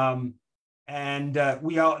 That's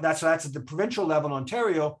at the provincial level in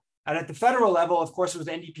Ontario. And at the federal level, of course, it was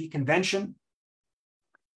the NDP convention.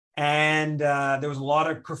 And there was a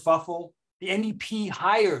lot of kerfuffle. The NDP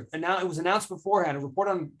hired, and now it was announced beforehand, a report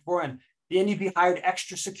on beforehand, the NDP hired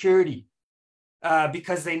extra security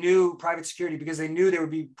because they knew, private security, because they knew there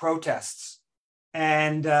would be protests.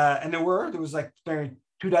 And there was like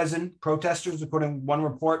 24 protesters, according to one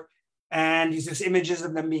report. And these just images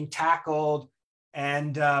of them being tackled.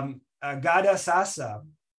 And Gada Sasa,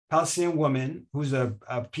 Palestinian woman, who's a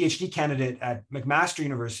PhD candidate at McMaster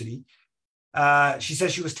University, she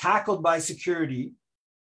says she was tackled by security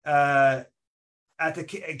at the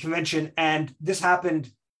convention, and this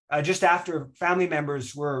happened just after family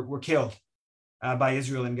members were killed by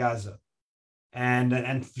Israel in Gaza,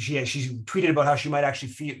 and she tweeted about how she might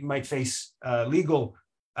actually might face legal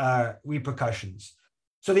repercussions.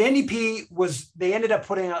 So the NDP they ended up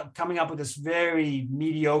coming up with this very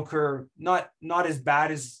mediocre, not as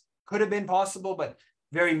bad as could have been possible, but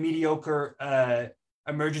very mediocre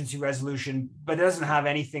emergency resolution, but it doesn't have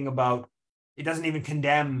anything about, it doesn't even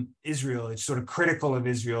condemn Israel. It's sort of critical of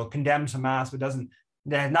Israel, condemns Hamas, but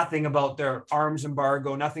they have nothing about their arms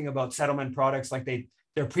embargo, nothing about settlement products like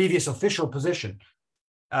their previous official position.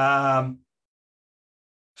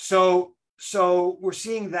 So we're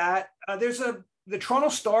seeing that. The Toronto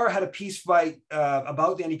Star had a piece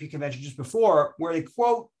about the NDP convention just before, where they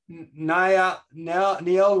quote Neil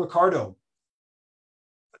Ricardo,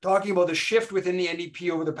 talking about the shift within the NDP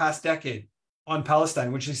over the past decade on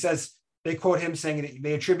Palestine, which he says, they quote him saying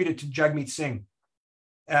they attribute it to Jagmeet Singh.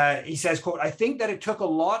 he says, quote, "I think that it took a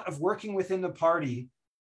lot of working within the party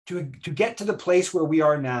to get to the place where we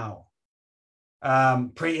are now."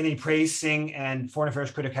 And he praised Singh and Foreign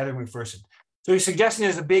Affairs critic Heather McPherson. So he's suggesting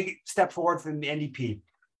there's a big step forward from the NDP.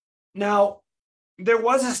 Now, there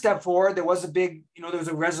was a step forward. There was a big, there was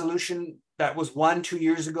a resolution that was won 2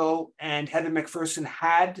 years ago, and Heather McPherson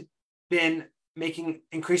had been making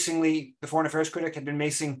increasingly, the Foreign Affairs critic had been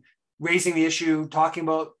raising the issue, talking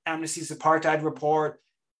about Amnesty's apartheid report,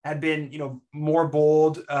 had been, more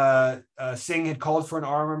bold. Singh had called for an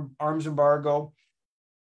arms embargo.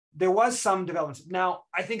 There was some developments. Now,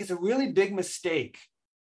 I think it's a really big mistake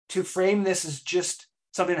to frame this as just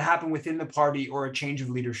something that happened within the party or a change of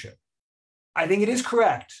leadership. I think it is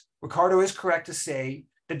correct. Ricardo is correct to say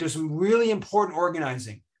that there's some really important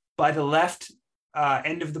organizing by the left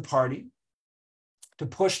end of the party to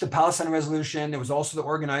push the Palestine resolution. There was also the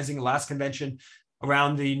organizing, the last convention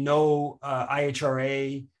around the no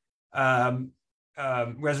IHRA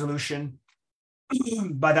resolution.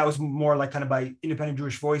 But that was more like kind of by independent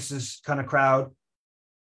Jewish voices kind of crowd.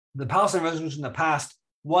 The Palestine resolution in the past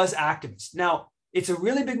was activist. Now, it's a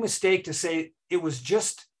really big mistake to say it was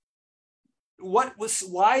just why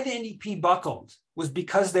the NDP buckled was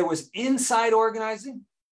because there was inside organizing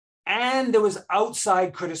and there was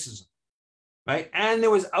outside criticism, right? And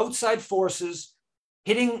there was outside forces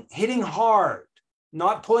hitting hard,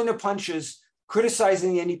 not pulling their punches,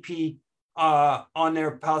 criticizing the NDP on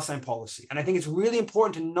their Palestine policy. And I think it's really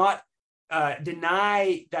important to not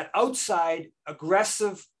deny that outside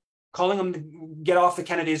aggressive, calling them to get off the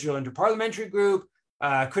Canada-Israel Interparliamentary Group,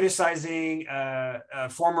 criticizing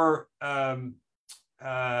former Hélène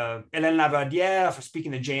Lavardière for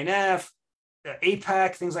speaking to JNF,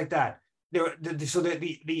 AIPAC, things like that. So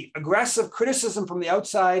the aggressive criticism from the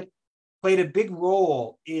outside played a big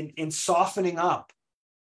role in softening up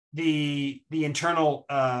the internal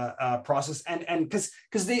process, and because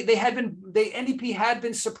the NDP had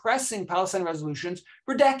been suppressing Palestine resolutions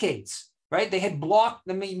for decades, right? They had blocked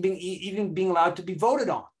them even being allowed to be voted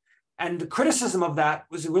on. And the criticism of that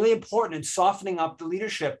was really important in softening up the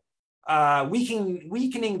leadership,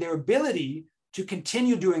 weakening their ability to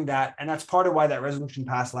continue doing that. And that's part of why that resolution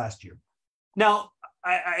passed last year. Now,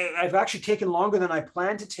 I've actually taken longer than I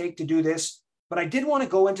planned to take to do this, but I did want to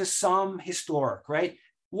go into some historic, right?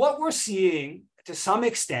 What we're seeing to some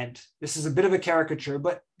extent, this is a bit of a caricature,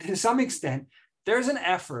 but to some extent, there's an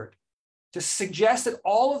effort to suggest that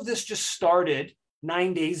all of this just started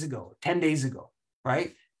 9 days ago, 10 days ago,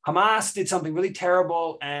 right? Hamas did something really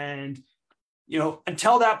terrible. And,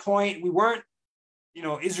 until that point, we weren't,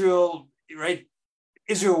 Israel, right?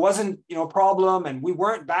 Israel wasn't, a problem, and we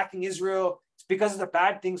weren't backing Israel. It's because of the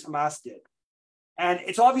bad things Hamas did. And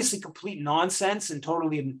it's obviously complete nonsense and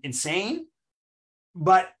totally insane.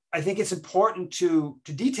 But I think it's important to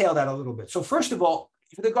detail that a little bit. So first of all,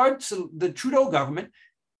 with regard to the Trudeau government,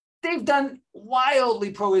 they've done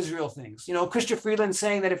wildly pro-Israel things. Chrystia Freeland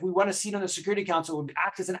saying that if we want a seat on the Security Council, it would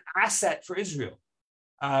act as an asset for Israel.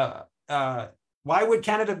 Why would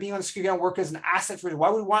Canada be on the Security Council work as an asset for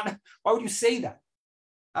Israel? Why would you say that?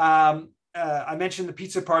 I mentioned the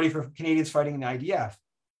Pizza Party for Canadians fighting in the IDF,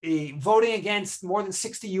 voting against more than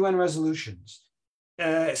 60 UN resolutions,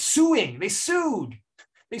 suing. They sued.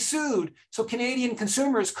 So Canadian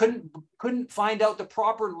consumers couldn't find out the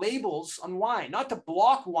proper labels on wine, not to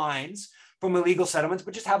block wines from illegal settlements,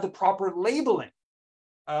 but just have the proper labeling.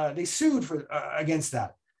 They sued against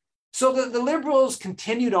that. So the Liberals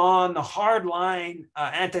continued on the hardline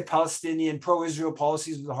anti-Palestinian, pro-Israel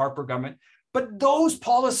policies of the Harper government, but those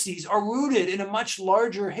policies are rooted in a much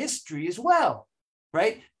larger history as well,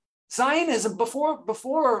 right? Zionism,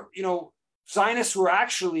 before Zionists were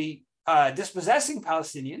actually dispossessing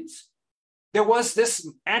Palestinians, there was this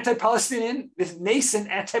nascent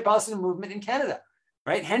anti-Palestinian movement in Canada,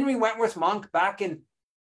 right? Henry Wentworth Monk back in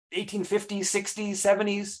 1850s, 60s,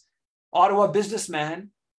 70s, Ottawa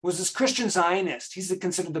businessman, was this Christian Zionist. He's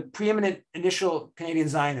considered the preeminent initial Canadian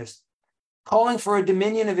Zionist, calling for a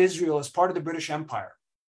dominion of Israel as part of the British Empire,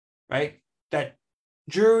 right? That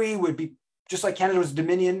Jewry would be, just like Canada was a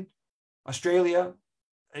dominion, Australia,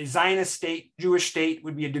 a Zionist state, Jewish state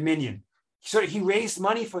would be a dominion. So he raised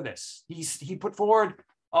money for this. He put forward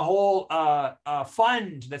a whole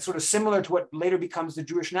fund that's sort of similar to what later becomes the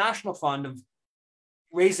Jewish National Fund, of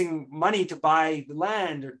raising money to buy the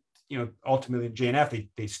land, or ultimately JNF,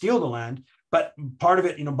 they steal the land, but part of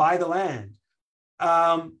it, buy the land.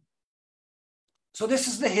 So this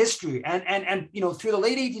is the history, and through the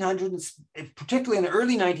late 1800s, particularly in the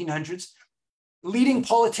early 1900s, leading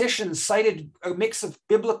politicians cited a mix of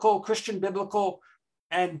Christian biblical,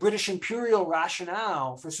 and British imperial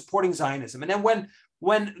rationale for supporting Zionism. And then when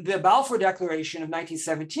when the Balfour Declaration of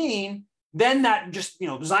 1917, then that just,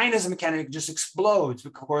 Zionism in Canada just explodes.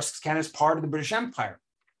 Of course, Canada's part of the British Empire.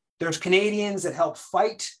 There's Canadians that helped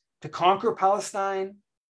fight to conquer Palestine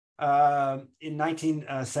in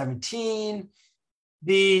 1917.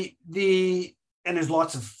 And there's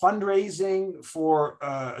lots of fundraising for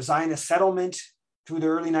Zionist settlement through the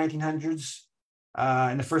early 1900s,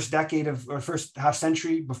 in the first decade or first half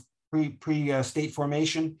century pre-state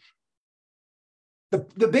formation.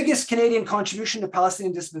 The biggest Canadian contribution to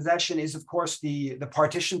Palestinian dispossession is, of course, the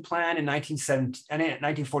partition plan in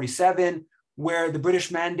 1947, where the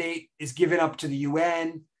British mandate is given up to the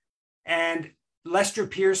UN. And Lester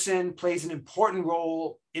Pearson plays an important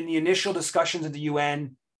role in the initial discussions of the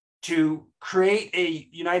UN to create a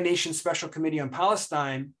United Nations Special Committee on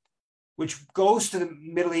Palestine, which goes to the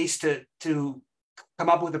Middle East to come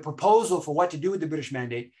up with a proposal for what to do with the British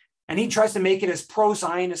mandate. And he tries to make it as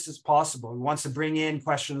pro-Zionist as possible. He wants to bring in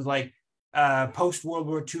questions like post-World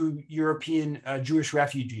War II European Jewish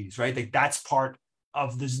refugees, right? Like that's part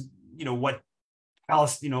of this, what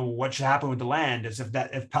should happen with the land, as if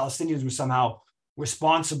Palestinians were somehow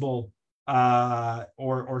responsible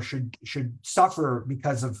or should suffer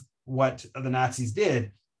because of what the Nazis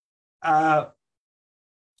did.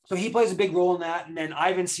 So he plays a big role in that. And then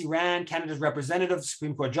Ivan C. Rand, Canada's representative,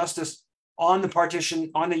 Supreme Court Justice on the partition,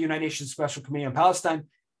 on the United Nations Special Committee on Palestine,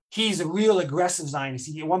 he's a real aggressive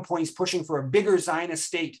Zionist. At one point, he's pushing for a bigger Zionist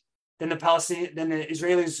state than the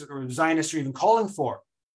Israelis or Zionists are even calling for.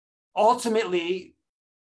 Ultimately,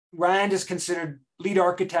 Rand is considered lead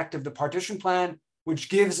architect of the partition plan, which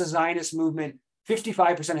gives the Zionist movement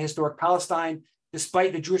 55% of historic Palestine,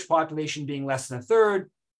 despite the Jewish population being less than a third,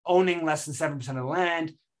 owning less than 7% of the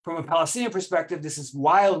land. From a Palestinian perspective, this is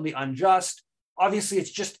wildly unjust. Obviously, it's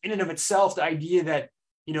just in and of itself the idea that,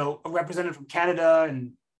 a representative from Canada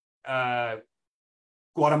and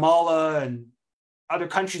Guatemala and other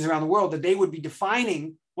countries around the world, that they would be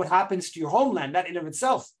defining what happens to your homeland. That in and of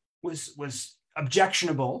itself was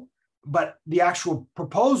objectionable, but the actual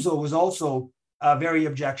proposal was also very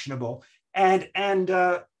objectionable, and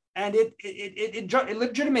it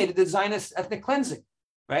legitimated the Zionist ethnic cleansing,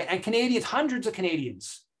 right? And hundreds of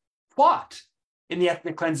Canadians fought in the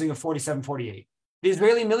ethnic cleansing of 47-48. The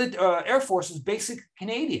Israeli Air Force was basically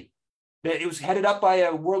Canadian. It was headed up by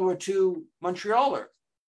a World War II Montrealer,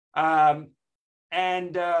 and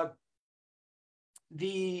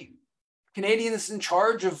the Canadians in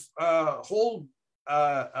charge of a whole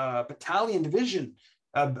battalion division,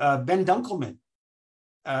 Ben Dunkelman.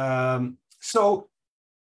 So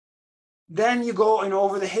then you go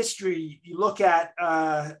over the history, you look at,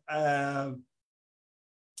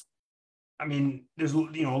 there's, a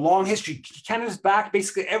long history. Canada's backed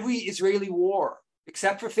basically every Israeli war,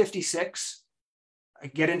 except for 56. I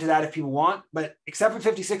get into that if people want, but except for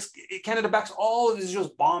 56, Canada backs all of Israel's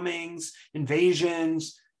bombings,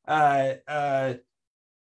 invasions, the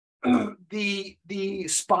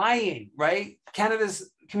spying, right?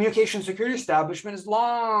 Canada's communication security establishment has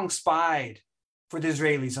long spied for the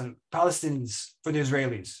Israelis and Palestinians for the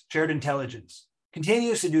Israelis, shared intelligence,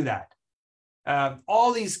 continues to do that.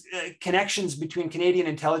 All these connections between Canadian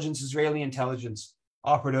intelligence, Israeli intelligence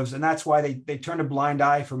operatives, and that's why they turned a blind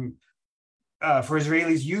eye for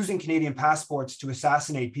Israelis using Canadian passports to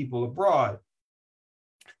assassinate people abroad.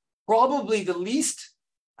 Probably the least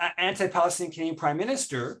anti-Palestinian Canadian Prime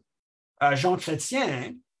Minister, Jean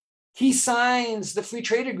Chrétien, he signs the free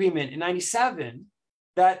trade agreement in 97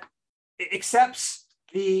 that accepts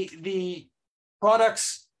the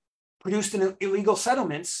products produced in illegal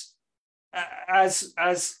settlements as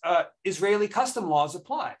Israeli custom laws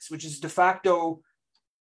applies, which is de facto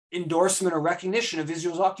endorsement or recognition of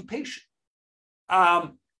Israel's occupation.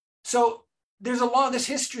 So there's this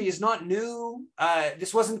history is not new.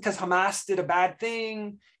 This wasn't because Hamas did a bad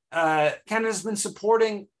thing. Canada's been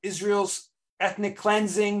supporting Israel's ethnic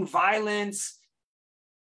cleansing, violence,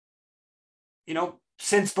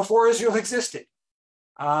 since before Israel existed.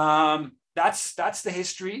 That's the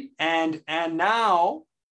history. And now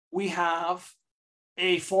we have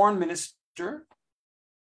a foreign minister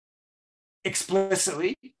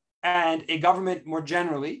explicitly, and a government more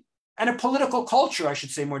generally, and a political culture, I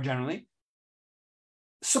should say more generally,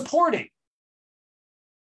 supporting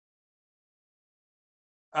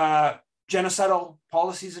genocidal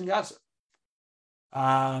policies in Gaza.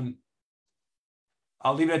 I'll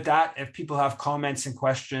leave it at that. If people have comments and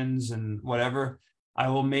questions and whatever, I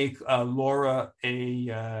will make Laura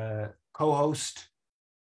a co-host.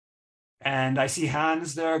 And I see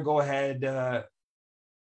Hans there. Go ahead,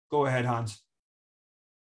 Hans.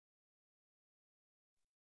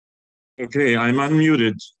 Okay, I'm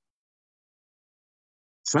unmuted.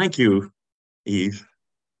 Thank you, Eve,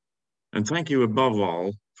 and thank you above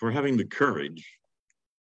all for having the courage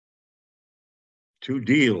to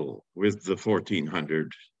deal with the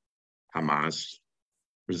 1,400 Hamas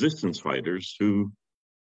resistance fighters who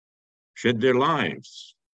shed their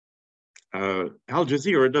lives. Al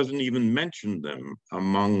Jazeera doesn't even mention them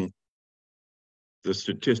among the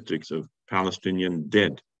statistics of Palestinian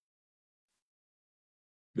dead.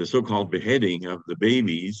 The so-called beheading of the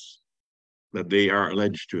babies that they are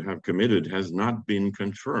alleged to have committed has not been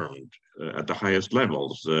confirmed at the highest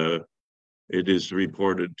levels. It is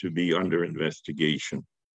reported to be under investigation.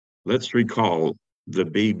 Let's recall the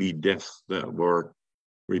baby deaths that were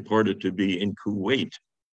reported to be in Kuwait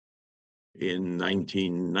in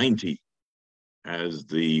 1990 as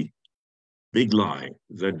the big lie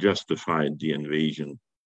that justified the invasion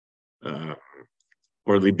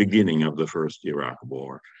or the beginning of the first Iraq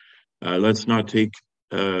War. Let's not take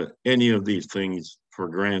any of these things for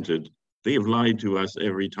granted. They have lied to us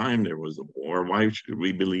every time there was a war. Why should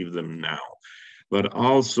we believe them now? But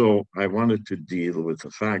also, I wanted to deal with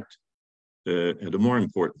the fact, and a more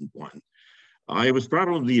important one. I was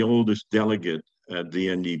probably the oldest delegate at the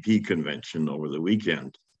NDP convention over the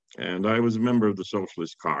weekend, and I was a member of the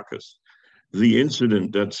Socialist Caucus. The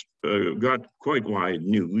incident that's got quite wide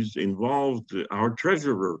news involved our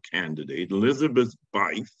treasurer candidate, Elizabeth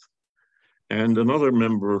Byth, and another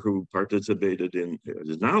member who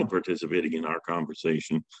is now participating in our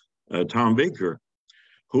conversation, Tom Baker,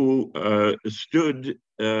 who stood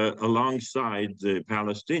alongside the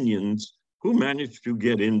Palestinians who managed to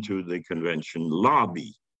get into the convention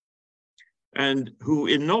lobby and who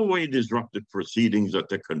in no way disrupted proceedings at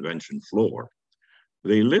the convention floor.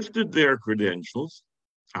 They lifted their credentials,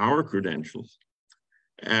 our credentials,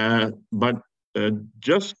 but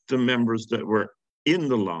just the members that were in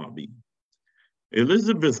the lobby.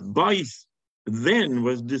 Elizabeth Byth then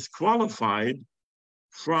was disqualified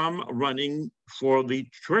from running for the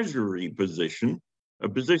treasury position, a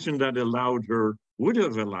position that would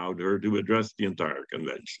have allowed her to address the entire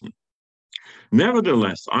convention.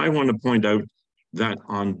 Nevertheless, I want to point out that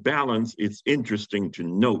on balance, it's interesting to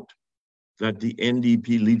note that the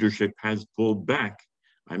NDP leadership has pulled back.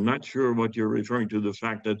 I'm not sure what you're referring to, the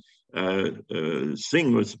fact that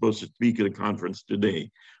Singh was supposed to speak at a conference today,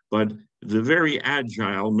 but the very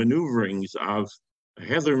agile maneuverings of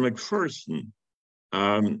Heather McPherson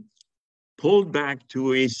pulled back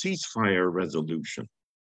to a ceasefire resolution.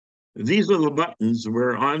 These little buttons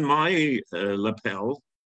were on my lapel,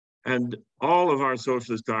 and all of our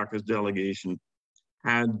Socialist Caucus delegation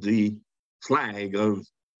had the flag of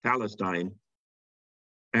Palestine,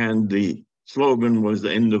 and the slogan was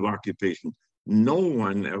the end of occupation. No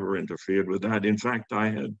one ever interfered with that. In fact, I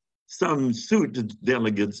had some suited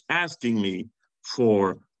delegates asking me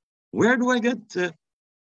for, where do I get the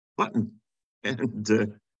button?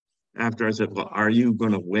 And after I said, well, are you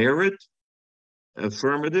going to wear it?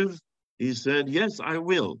 Affirmative. He said, yes, I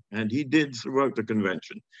will. And he did throughout the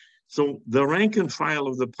convention. So the rank and file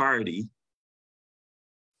of the party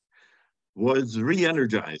was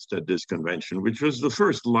re-energized at this convention, which was the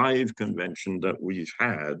first live convention that we've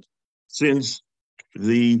had since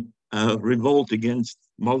the revolt against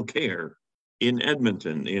Mulcair in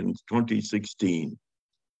Edmonton in 2016.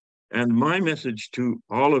 And my message to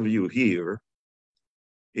all of you here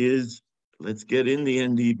is, let's get in the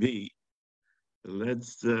NDP.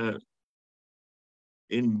 Let's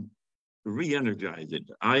re-energize it.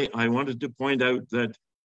 I wanted to point out that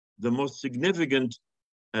the most significant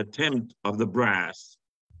attempt of the brass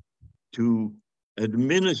to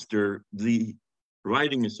administer the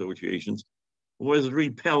riding associations was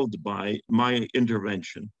repelled by my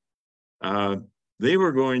intervention. They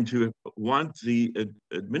were going to want the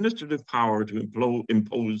administrative power to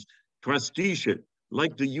impose trusteeship,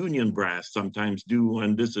 like the union brass sometimes do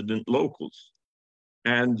on dissident locals.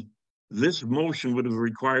 And this motion would have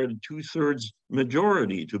required a 2/3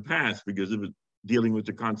 majority to pass because it was dealing with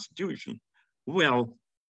the Constitution. Well,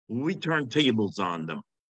 we turned tables on them.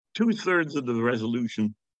 2/3 of the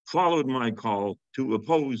resolution followed my call to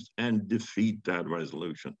oppose and defeat that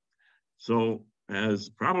resolution. So, as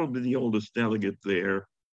probably the oldest delegate there,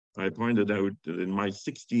 I pointed out that in my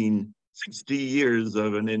 60 years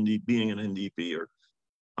of being an NDPer,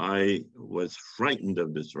 I was frightened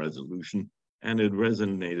of this resolution, and it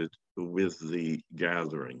resonated with the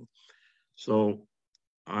gathering. So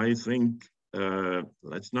I think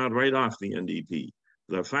let's not write off the NDP.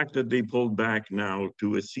 The fact that they pulled back now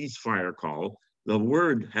to a ceasefire call, the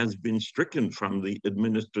word has been stricken from the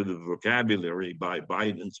administrative vocabulary by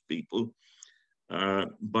Biden's people.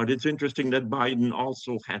 But it's interesting that Biden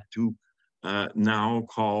also had to now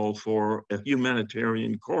call for a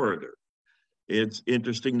humanitarian corridor. It's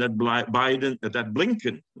interesting that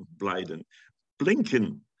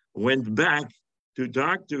Blinken went back to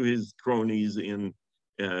talk to his cronies in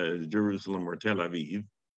Jerusalem or Tel Aviv,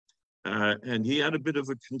 and he had a bit of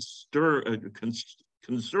a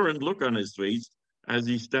concerned look on his face as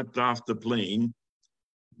he stepped off the plane,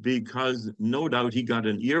 because no doubt he got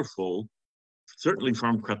an earful, certainly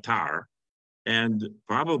from Qatar, and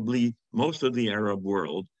probably most of the Arab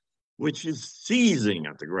world, which is seizing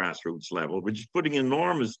at the grassroots level, which is putting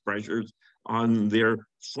enormous pressures on their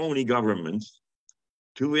phony governments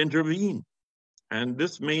to intervene. And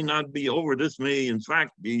this may not be over. This may, in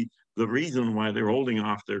fact, be the reason why they're holding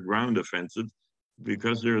off their ground offensive,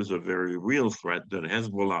 because there's a very real threat that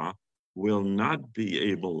Hezbollah will not be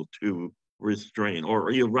able to restrain,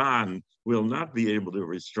 or Iran will not be able to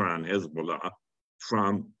restrain Hezbollah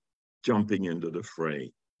from jumping into the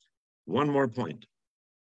fray. One more point.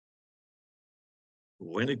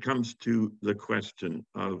 When it comes to the question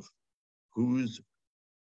of who's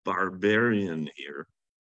barbarian here,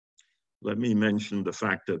 let me mention the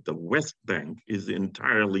fact that the West Bank is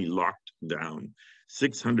entirely locked down.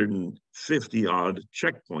 650 odd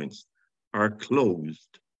checkpoints are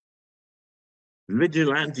closed.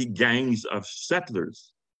 Vigilante gangs of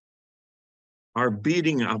settlers are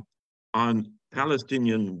beating up on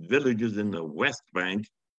Palestinian villages in the West Bank,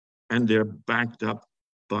 and they're backed up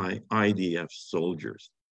by IDF soldiers.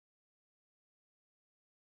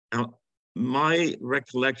 Now, my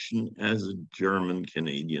recollection as a German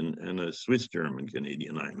Canadian and a Swiss German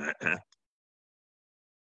Canadian I'm at,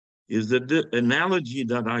 is that the analogy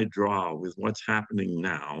that I draw with what's happening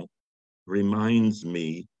now reminds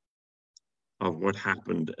me of what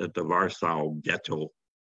happened at the Warsaw Ghetto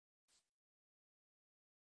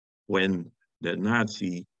when the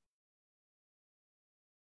Nazi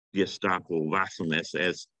Gestapo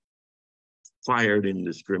Waffen-SS fired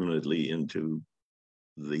indiscriminately into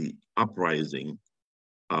the uprising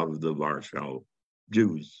of the Warsaw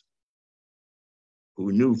Jews,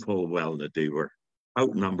 who knew full well that they were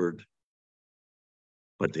outnumbered,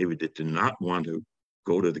 but they did not want to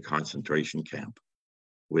go to the concentration camp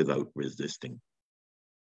without resisting.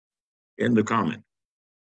 End of comment.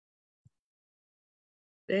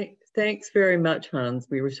 Thanks very much, Hans.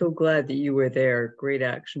 We were so glad that you were there. Great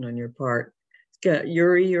action on your part.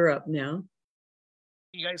 Yuri, you're up now.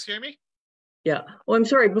 You guys hear me? Yeah. Oh, I'm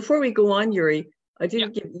sorry. Before we go on, Yuri, I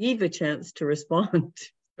didn't give Eve a chance to respond.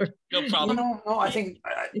 No problem. No, I think,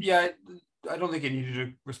 yeah, I don't think it needed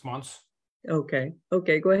a response. Okay.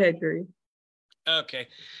 Okay, go ahead, Yuri. Okay.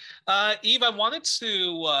 Eve, I wanted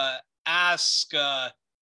to ask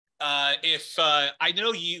if I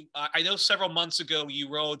know several months ago you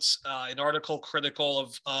wrote an article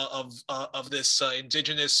critical of this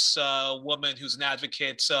indigenous woman who's an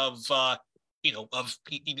advocate of the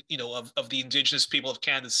indigenous people of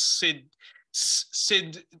Canada,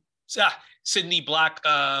 Sydney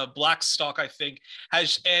Blackstock, I think,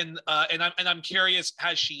 and I'm curious,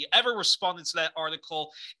 has she ever responded to that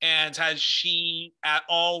article, and has she at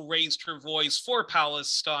all raised her voice for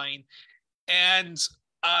Palestine? And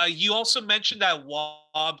you also mentioned that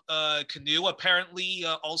Wab Canoe apparently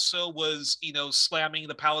also was, slamming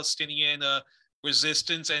the Palestinian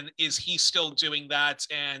resistance, and is he still doing that?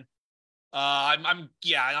 And I'm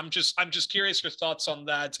just curious your thoughts on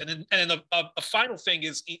that. And then a final thing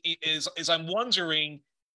is I'm wondering,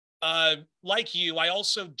 like you, I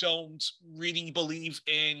also don't really believe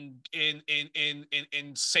in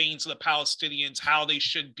saying to the Palestinians how they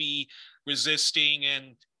should be resisting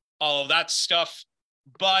and all of that stuff.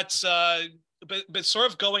 But sort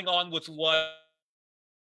of going on with what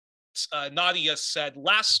Nadia said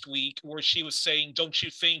last week, where she was saying, don't you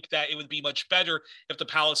think that it would be much better if the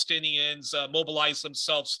Palestinians mobilize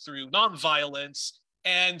themselves through nonviolence?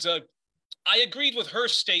 And I agreed with her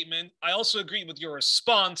statement. I also agreed with your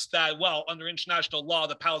response that, well, under international law,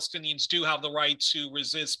 the Palestinians do have the right to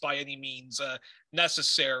resist by any means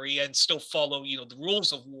necessary and still follow, the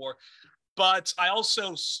rules of war. But I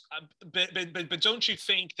also, but don't you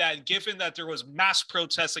think that given that there was mass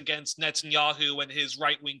protests against Netanyahu and his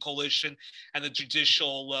right-wing coalition and the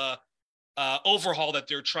judicial overhaul that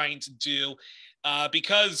they're trying to do,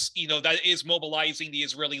 because that is mobilizing the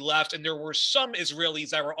Israeli left, and there were some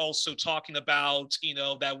Israelis that were also talking about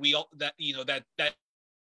that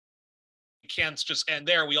can't just end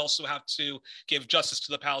there. We also have to give justice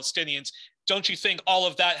to the Palestinians. Don't you think all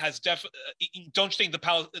of that has don't you think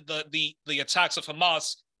the attacks of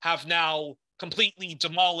Hamas have now completely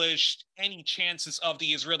demolished any chances of the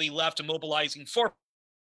Israeli left mobilizing for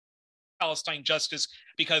Palestine justice?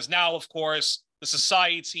 Because now, of course, the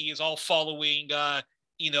society is all following,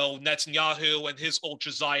 Netanyahu and his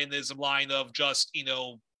ultra-Zionism line of just,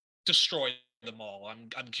 destroy them all.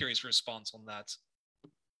 I'm curious for your response on that.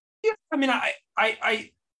 Yeah, I mean, I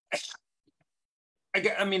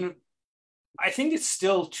mean, I think it's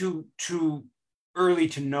still too early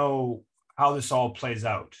to know how this all plays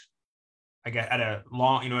out. I guess at a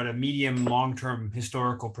medium, long-term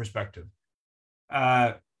historical perspective.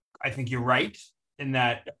 I think you're right in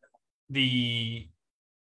that the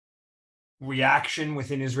reaction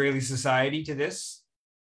within Israeli society to this,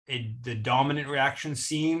 the dominant reaction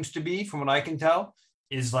seems to be, from what I can tell,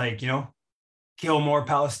 is like, kill more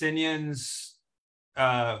Palestinians,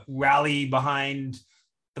 rally behind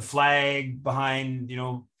the flag, behind,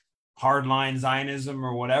 hardline Zionism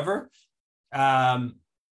or whatever.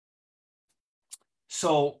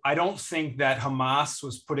 So I don't think that Hamas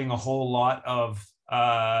was putting a whole lot of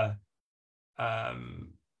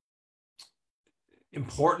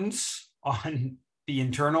importance on the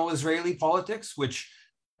internal Israeli politics, which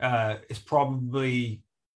is probably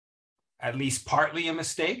at least partly a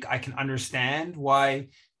mistake. I can understand why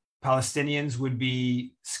Palestinians would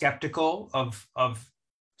be skeptical of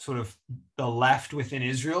sort of the left within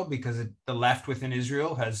Israel, because the left within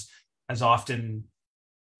Israel has often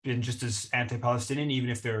been just as anti-Palestinian, even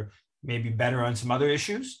if they're maybe better on some other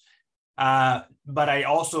issues. But I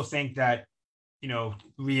also think that,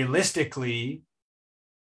 realistically,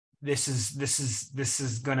 this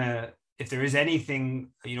is gonna, if there is anything,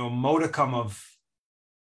 modicum of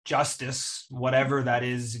justice, whatever that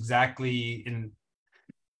is exactly in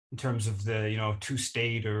terms of the,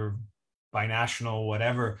 two-state or binational,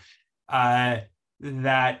 whatever,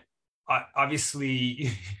 that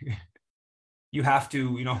obviously you have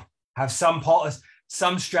to, have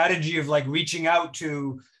some strategy of like reaching out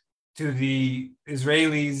to the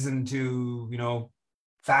Israelis and to,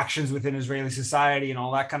 factions within Israeli society and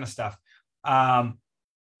all that kind of stuff.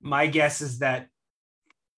 My guess is that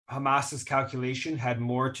Hamas's calculation had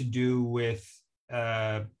more to do with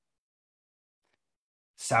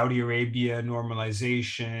Saudi Arabia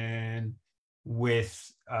normalization,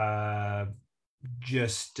 with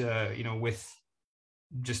with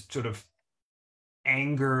just sort of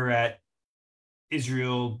anger at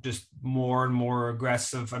Israel, just more and more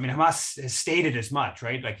aggressive. I mean, Hamas has stated as much,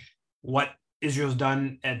 right? Like what Israel's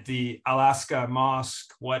done at the Alaska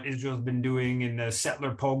mosque, what Israel's been doing in the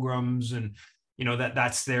settler pogroms, and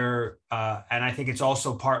that's their. And I think it's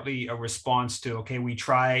also partly a response to, okay, we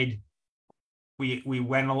tried. We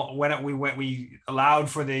allowed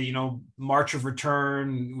for the March of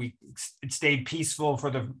Return. It stayed peaceful for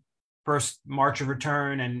the first March of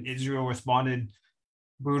Return, and Israel responded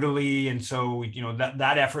brutally, and so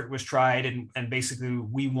that effort was tried, and basically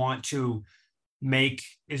we want to make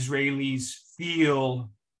Israelis feel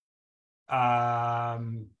a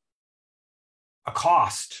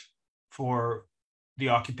cost for the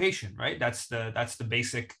occupation, right? That's the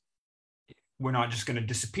basic. We're not just going to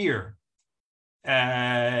disappear.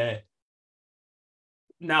 Now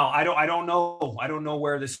I don't know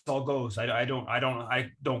where this all goes. I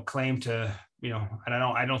don't claim to, and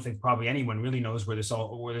I don't think probably anyone really knows where this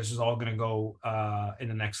is all going to go in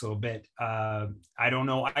the next little bit. I don't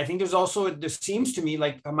know. I think there seems to me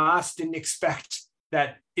like Hamas didn't expect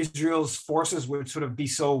that Israel's forces would sort of be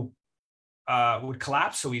so would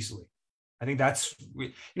collapse so easily. I think that's,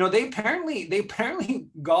 they apparently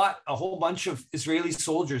got a whole bunch of Israeli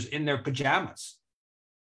soldiers in their pajamas.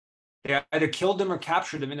 They either killed them or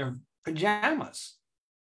captured them in their pajamas.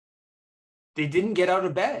 They didn't get out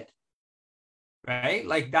of bed, right?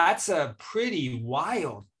 Like that's a pretty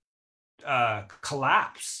wild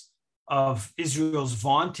collapse of Israel's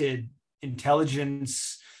vaunted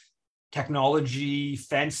intelligence, technology,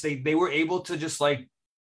 fence. They were able to just like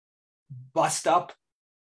bust up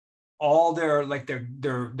all their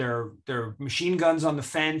machine guns on the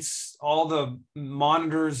fence, all the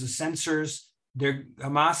monitors, the sensors.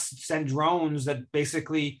 Hamas sent drones that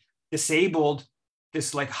basically disabled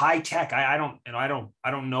this like high tech. I don't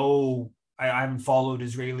know. I haven't followed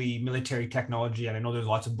Israeli military technology, and I know there's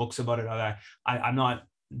lots of books about it. I'm not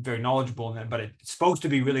very knowledgeable in that, but it's supposed to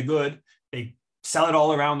be really good. They sell it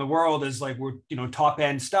all around the world as like we're top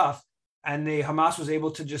end stuff, and Hamas was able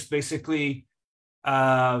to just basically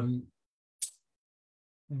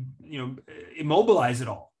immobilize it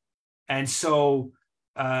all. And so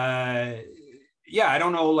I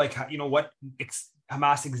don't know what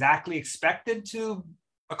Hamas exactly expected to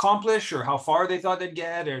accomplish or how far they thought they'd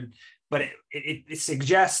get, but it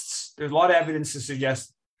suggests, there's a lot of evidence to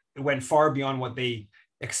suggest it went far beyond what they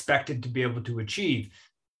expected to be able to achieve.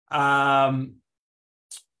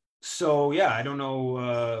 So yeah, I don't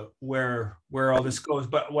know where all this goes,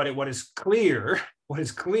 but what is clear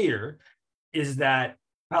is that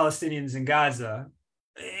Palestinians in Gaza,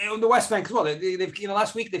 in the West Bank as well, they've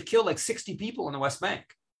last week they've killed like 60 people in the West Bank,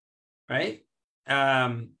 right?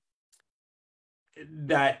 But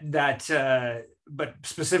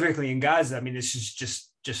specifically in Gaza, I mean, this is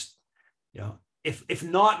just if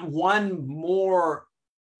not one more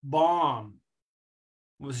bomb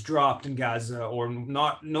was dropped in Gaza, or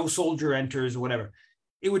no soldier enters or whatever,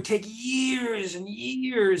 it would take years and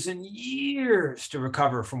years and years to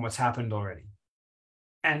recover from what's happened already.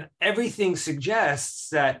 And everything suggests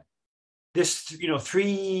that this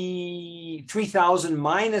 3,000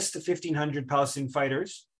 minus the 1,500 Palestinian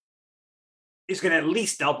fighters is going to at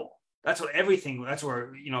least double. That's where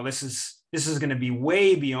this is going to be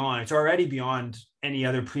way beyond. It's already beyond any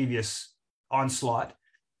other previous onslaught.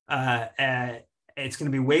 It's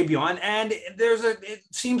going to be way beyond, and it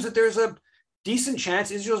seems that there's a decent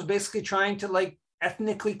chance Israel's basically trying to like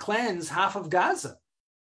ethnically cleanse half of Gaza,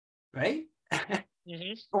 right?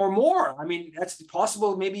 Mm-hmm. Or more. I mean, that's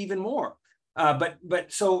possible, maybe even more. But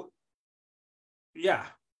so, yeah,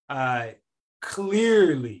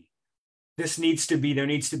 clearly there needs to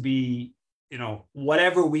be,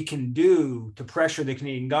 whatever we can do to pressure the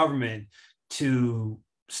Canadian government to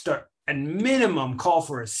start and minimum call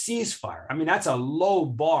for a ceasefire. I mean, that's a low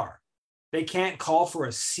bar. They can't call for a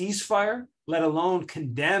ceasefire, let alone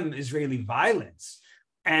condemn Israeli violence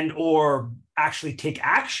and or actually take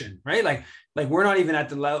action, right? Like we're not even at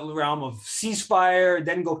the realm of ceasefire,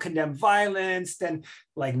 then go condemn violence, then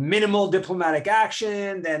like minimal diplomatic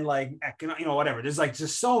action, then like, whatever. There's like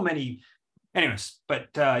just so many. Anyways, but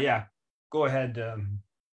yeah, go ahead.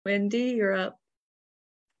 Wendy, you're up.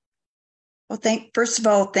 Well, first of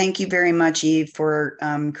all, thank you very much, Eve, for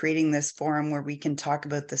creating this forum where we can talk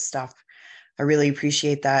about this stuff. I really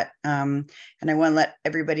appreciate that. And I want to let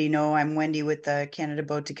everybody know I'm Wendy with the Canada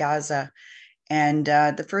Boat to Gaza. And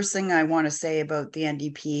the first thing I want to say about the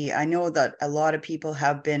NDP, I know that a lot of people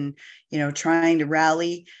have been, trying to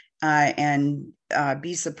rally and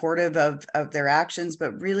be supportive of their actions,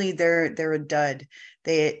 but really they're a dud.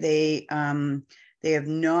 They have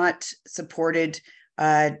not supported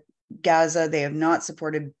Gaza. They have not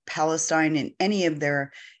supported Palestine in any of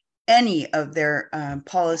their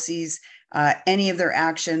policies, any of their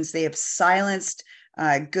actions. They have silenced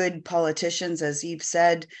good politicians, as Eve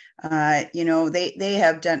said. They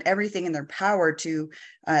have done everything in their power to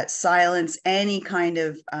silence any kind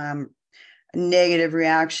of negative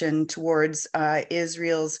reaction towards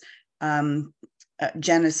Israel's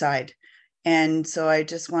genocide. And so I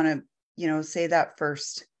just want to, say that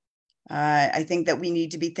first. I think that we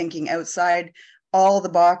need to be thinking outside all the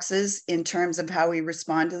boxes in terms of how we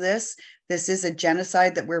respond to this. This is a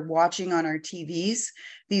genocide that we're watching on our TVs.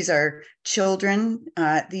 These are children.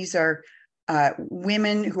 These are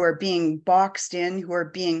women who are being boxed in, who are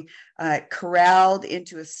being corralled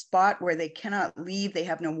into a spot where they cannot leave. They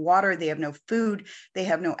have no water. They have no food. They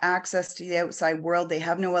have no access to the outside world. They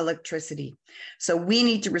have no electricity. So we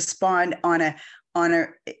need to respond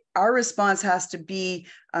our response has to be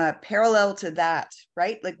parallel to that,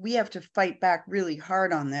 right? Like we have to fight back really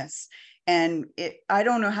hard on this. And I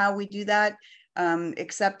don't know how we do that,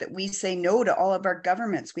 except that we say no to all of our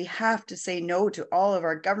governments. We have to say no to all of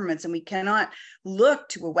our governments, and we cannot look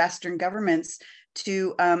to Western governments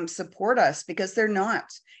to support us because they're not,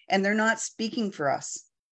 and they're not speaking for us.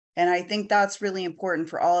 And I think that's really important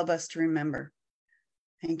for all of us to remember.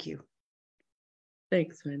 Thank you.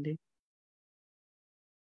 Thanks, Wendy.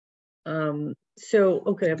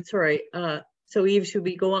 Okay, I'm sorry. So Eve, should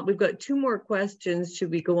we go on? We've got two more questions. Should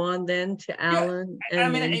we go on then to Alan? Yeah,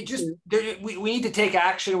 we need to take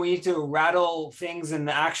action. We need to rattle things, and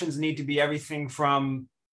the actions need to be everything from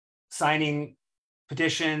signing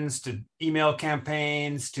petitions to email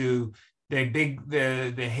campaigns to the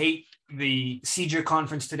CJA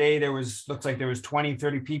conference today. Looks like there was 20,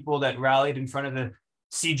 30 people that rallied in front of the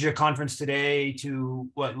CJA conference today, to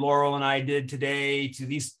what Laurel and I did today, to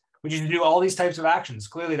these. We need to do all these types of actions.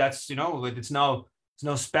 Clearly, that's, it's no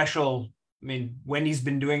special. I mean, Wendy's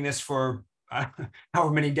been doing this for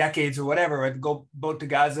however many decades or whatever. Go boat to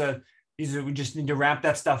Gaza. We just need to ramp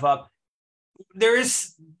that stuff up. There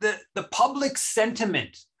is the public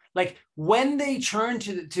sentiment, like when they turn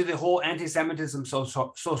to the whole anti-Semitism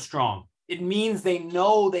so strong, it means they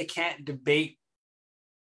know they can't debate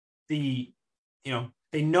they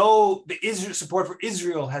know the Israel support for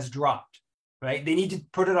Israel has dropped. Right? They need to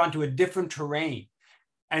put it onto a different terrain.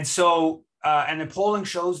 And so, and the polling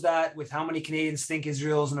shows that with how many Canadians think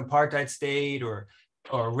Israel's an apartheid state or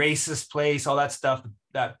a racist place, all that stuff,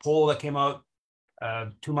 that poll that came out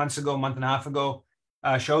 2 months ago, month and a half ago,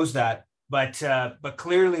 shows that. But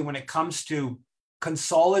clearly, when it comes to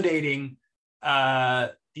consolidating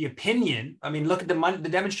the opinion, I mean, look at the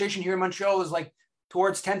demonstration here in Montreal is like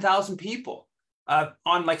towards 10,000 people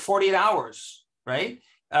on like 48 hours, right?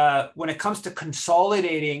 When it comes to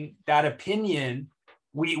consolidating that opinion,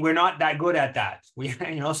 we're not that good at that.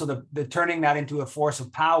 So the turning that into a force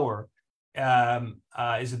of power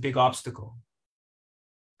is a big obstacle.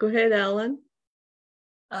 Go ahead, Alan.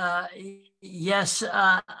 Yes,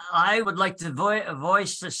 I would like to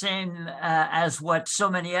voice the same as what so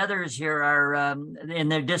many others here are in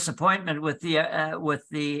their disappointment with the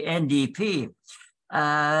NDP.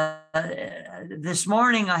 This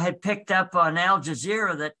morning, I had picked up on Al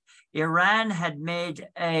Jazeera that Iran had made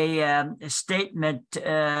a statement,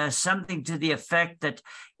 something to the effect that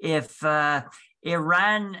if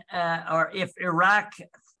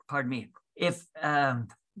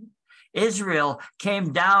Israel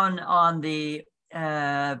came down on the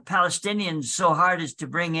Palestinians so hard as to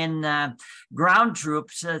bring in ground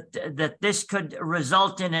troops, that this could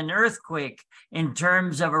result in an earthquake in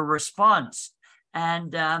terms of a response.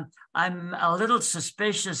 And I'm a little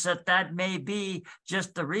suspicious that that may be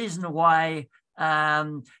just the reason why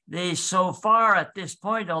they so far at this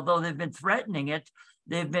point, although they've been threatening it,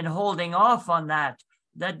 they've been holding off on that.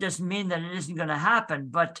 That doesn't mean that it isn't going to happen,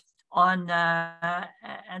 but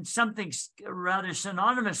and something rather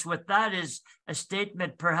synonymous with that is a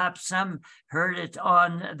statement, perhaps some heard it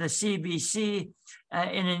on the CBC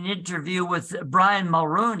in an interview with Brian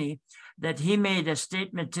Mulroney, that he made a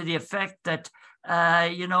statement to the effect that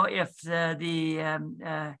if the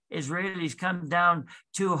Israelis come down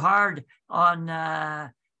too hard on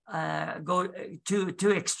go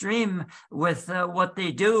too extreme with what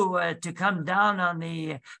they do to come down on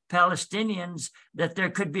the Palestinians, that there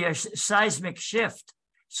could be a seismic shift.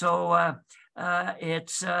 So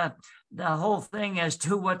it's the whole thing as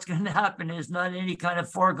to what's going to happen is not any kind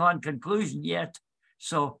of foregone conclusion yet.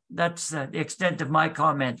 So that's the extent of my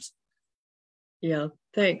comments. Yeah,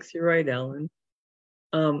 thanks. You're right, Alan.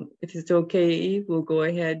 If it's okay, Eve, we'll go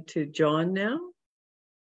ahead to John now.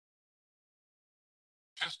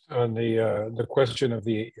 Just on the question of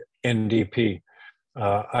the NDP,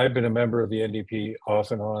 I've been a member of the NDP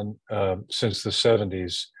off and on since the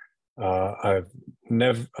 70s. I've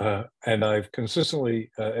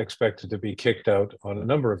consistently expected to be kicked out on a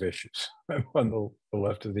number of issues. I'm on the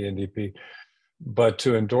left of the NDP, but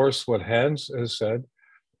to endorse what Hans has said,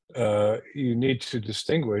 you need to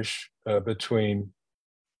distinguish between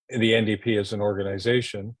the NDP as an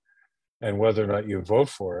organization and whether or not you vote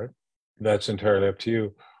for it. That's entirely up to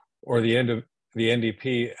you, or the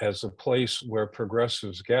NDP as a place where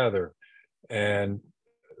progressives gather, and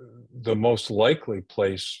the most likely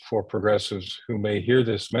place for progressives who may hear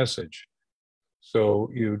this message.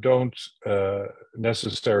 So you don't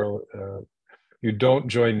necessarily, you don't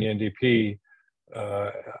join the NDP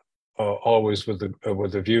always with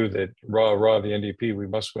the view that rah the NDP, we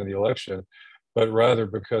must win the election, but rather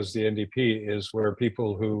because the NDP is where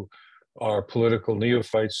people who are political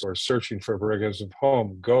neophytes or searching for a progressive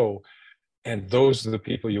home go, and those are the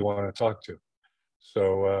people you want to talk to.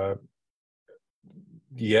 So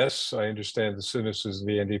yes, I understand the cynicism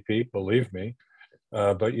of the NDP, believe me,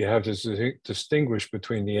 but you have to distinguish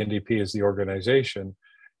between the NDP as the organization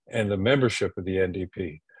and the membership of the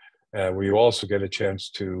NDP, where you also get a chance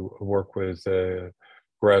to work with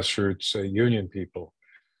grassroots union people.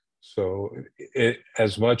 So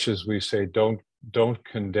as much as we say don't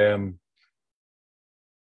condemn,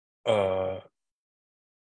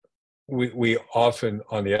 we often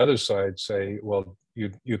on the other side say, well,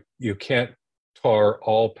 you can't tar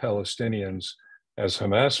all Palestinians as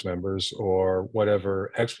Hamas members or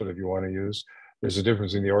whatever expletive you want to use. There's a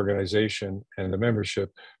difference in the organization and the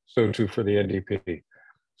membership. So too for the NDP.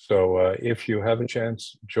 So if you have a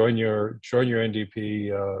chance, join your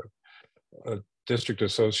NDP district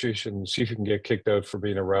association and see if you can get kicked out for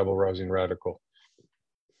being a rabble-rousing radical.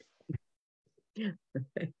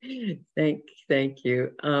 Thank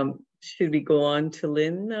you. Should we go on to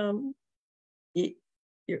Lynn? Okay,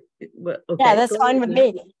 yeah, that's fine with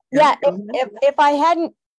me. Yeah, if I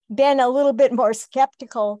hadn't been a little bit more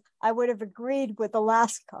skeptical, I would have agreed with the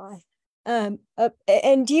last guy. And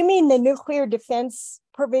do you mean the nuclear defense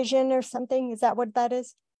provision or something? Is that what that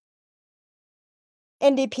is?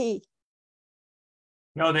 NDP.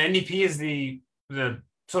 No, the NDP is the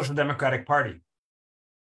Social Democratic Party.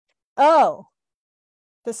 Oh,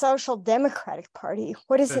 the Social Democratic Party.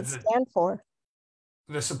 What does it stand for?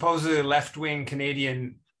 The supposedly left-wing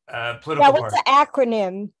Canadian political party. Yeah, what's the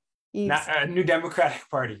acronym? New Democratic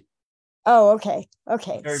Party. Oh, okay.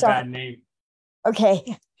 Okay. Very bad name. Okay,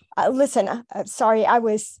 listen, sorry, I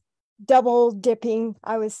was double dipping.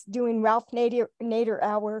 I was doing Ralph Nader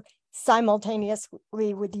Hour simultaneously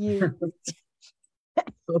with you.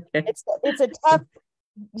 Okay. It's a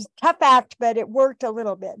tough act, but it worked a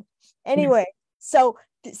little bit. Anyway, so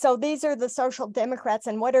these are the Social Democrats,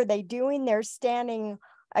 and what are they doing? They're standing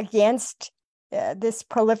against this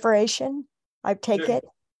proliferation. I take it.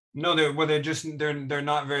 No, they're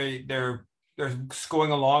not very. They're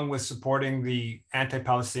going along with supporting the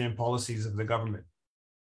anti-Palestinian policies of the government.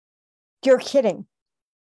 You're kidding.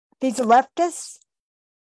 These leftists?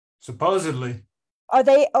 Supposedly. Are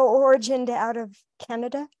they origined out of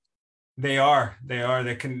Canada? They are. They're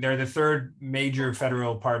the third major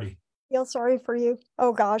federal party. Feel sorry for you.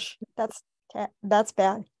 Oh gosh, that's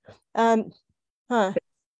bad.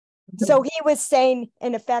 So he was saying,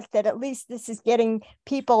 in effect, that at least this is getting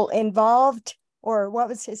people involved, or what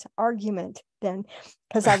was his argument then?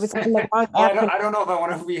 Because I was in the wrong. I don't know if I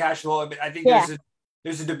want to rehash all of it. I think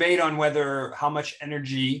there's a debate on how much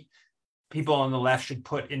energy people on the left should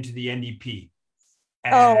put into the NDP.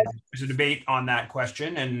 And there's a debate on that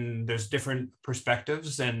question, and there's different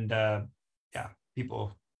perspectives, and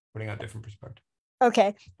people putting out different perspectives.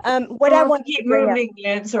 Okay. What I want to keep moving.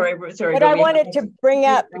 Sorry. What I wanted to bring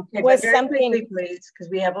up was something, please, because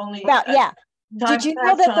we have only. Well, yeah. Did you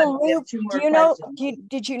know that the Louvre?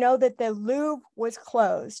 Did you know that the Louvre was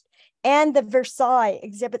closed, and the Versailles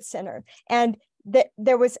Exhibit Center, and that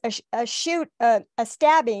there was a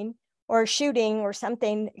stabbing or shooting or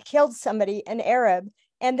something, killed somebody, an Arab,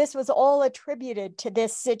 and this was all attributed to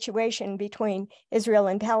this situation between Israel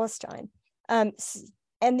and Palestine. And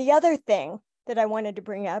the other thing that I wanted to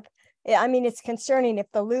bring up, I mean, it's concerning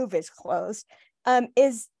if the Louvre is closed,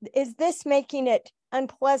 is this making it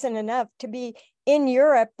unpleasant enough to be in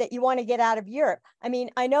Europe that you want to get out of Europe? I mean,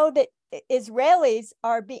 I know that Israelis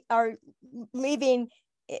are leaving,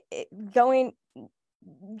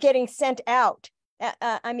 getting sent out.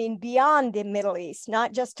 I mean, beyond the Middle East,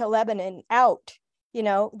 not just to Lebanon, out. You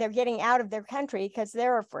know, they're getting out of their country because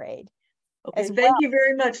they're afraid. Okay, thank you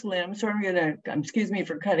very much, Lynn. So I'm gonna, excuse me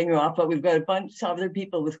for cutting you off, but we've got a bunch of other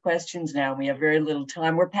people with questions now. We have very little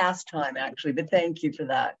time. We're past time actually, but thank you for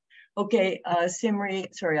that. Okay, Simri,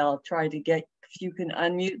 sorry, I'll try to get, if you can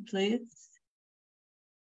unmute, please.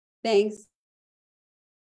 Thanks.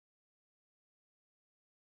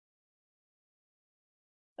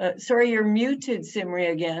 Sorry, you're muted, Simri,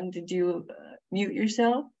 again. Did you mute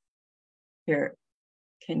yourself? Here,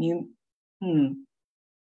 can you?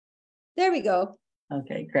 There we go.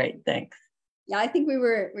 Okay, great, thanks. Yeah, I think we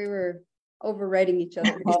were overwriting each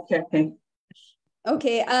other. Okay.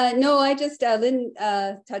 Okay, no, I just, Lynn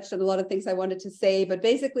touched on a lot of things I wanted to say, but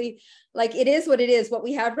basically, like, it is what it is. What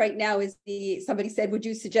we have right now is somebody said, would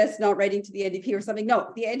you suggest not writing to the NDP or something?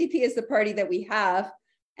 No, the NDP is the party that we have,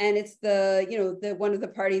 and it's the one of the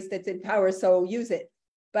parties that's in power, so use it.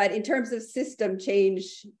 But in terms of system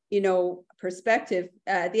change, perspective,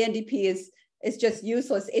 the NDP is just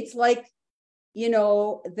useless. It's like,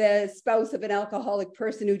 the spouse of an alcoholic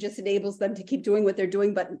person who just enables them to keep doing what they're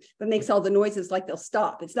doing, but makes all the noises like they'll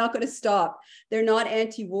stop. It's not going to stop. They're not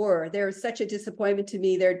anti-war. They're such a disappointment to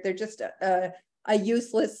me. They're just a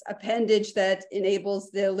useless appendage that enables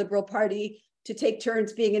the Liberal Party to take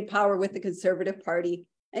turns being in power with the Conservative Party.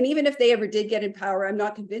 And even if they ever did get in power, I'm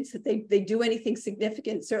not convinced that they do anything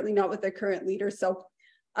significant, certainly not with their current leader. So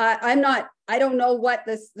I don't know what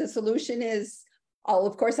the solution is.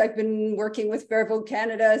 Of course, I've been working with Fair Vote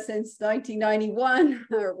Canada since 1991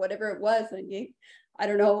 or whatever it was. I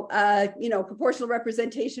don't know, proportional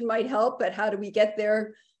representation might help, but how do we get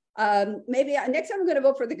there? Maybe next time I'm going to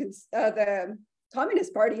vote for the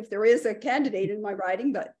Communist Party if there is a candidate in my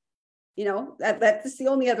riding, but that's the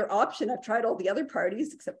only other option. I've tried all the other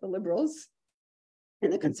parties except the Liberals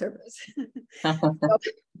and the Conservatives. That's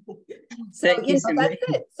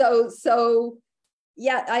it. So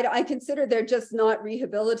yeah, I consider they're just not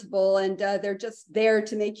rehabilitable, and they're just there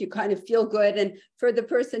to make you kind of feel good. And for the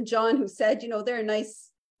person, John, who said, they're a nice,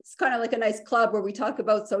 it's kind of like a nice club where we talk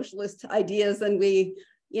about socialist ideas and we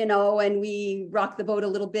rock the boat a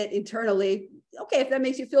little bit internally. Okay, if that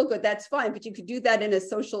makes you feel good, that's fine. But you could do that in a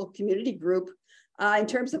social community group. In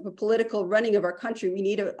terms of a political running of our country, we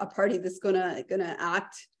need a party that's gonna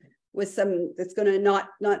act with that's gonna not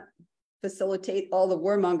facilitate all the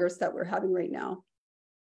warmongers that we're having right now.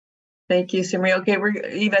 Thank you, Simri. Okay,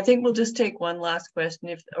 Eve, I think we'll just take one last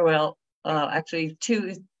question. Actually,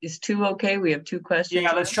 two is two okay? We have two questions.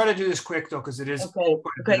 Yeah, let's try to do this quick though, because it is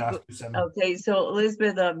okay. So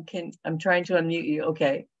Elizabeth, I'm trying to unmute you.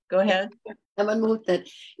 Okay, go ahead. I'm unmuted.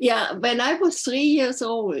 Yeah, when I was 3 years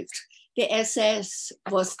old, the SS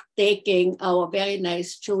was taking our very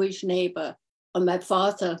nice Jewish neighbor, and my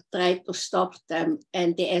father tried to stop them,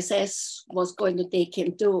 and the SS was going to take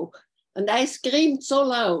him too. And I screamed so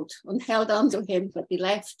loud and held on to him, but he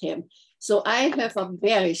left him. So I have a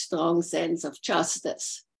very strong sense of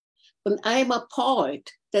justice. And I'm appalled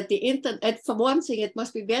that the internet, for one thing, it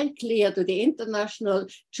must be very clear to the international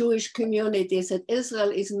Jewish communities that Israel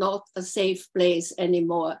is not a safe place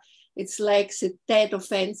anymore. It's like the Tet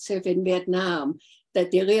Offensive in Vietnam,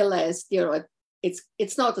 that they realized,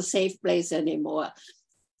 it's not a safe place anymore.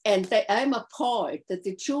 And I'm appalled that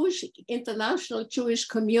the international Jewish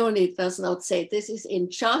community does not say this is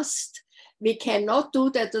unjust. We cannot do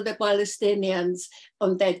that to the Palestinians,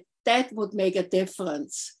 and that would make a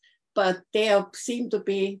difference. But they seem to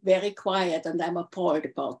be very quiet, and I'm appalled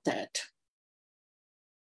about that.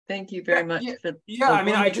 Thank you very much. I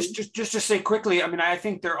mean, I just to say quickly, I mean, I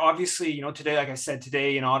think there obviously, today, like I said,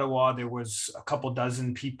 today in Ottawa, there was a couple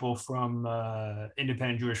dozen people from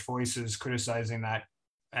Independent Jewish Voices criticizing that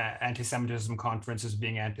anti-Semitism conference as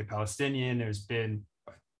being anti-Palestinian. There's been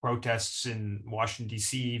protests in Washington,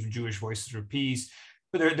 D.C., Jewish Voices for Peace.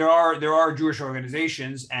 But there are Jewish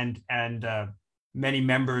organizations and many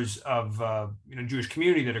members of Jewish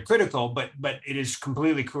community that are critical. But it is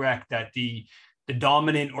completely correct that the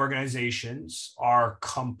dominant organizations are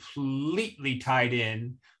completely tied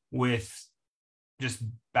in with just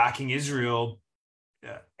backing Israel,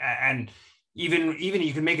 and even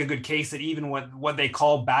you can make a good case that even what they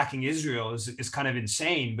call backing Israel is kind of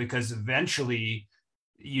insane, because eventually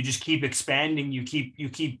you just keep expanding, you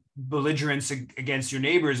keep belligerence against your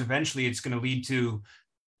neighbors. Eventually it's going to lead to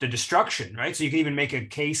the destruction, right? So you can even make a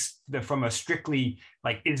case that from a strictly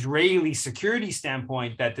like Israeli security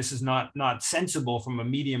standpoint that this is not sensible from a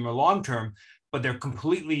medium or long term, but they're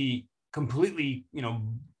completely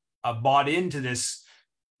bought into this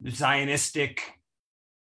Zionistic,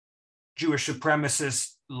 Jewish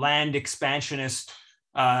supremacist, land expansionist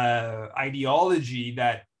ideology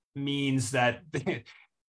that means that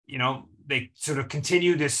they sort of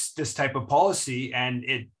continue this type of policy, and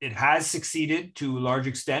it has succeeded to a large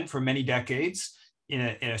extent for many decades in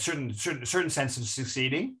a certain sense of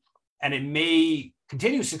succeeding, and it may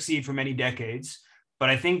continue to succeed for many decades. But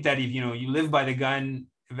I think that if you live by the gun,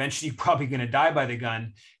 eventually you're probably going to die by the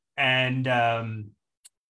gun, and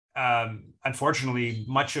unfortunately,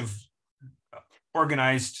 much of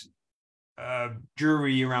organized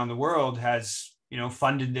Jewry around the world has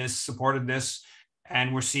funded this, supported this.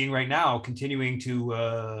 And we're seeing right now continuing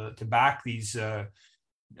to back these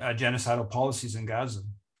genocidal policies in Gaza.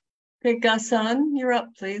 Okay, Ghassan, you're up,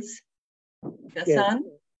 please. Ghassan?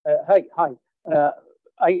 Hi.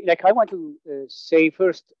 I want to say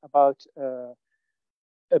first about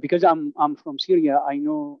because I'm from Syria. I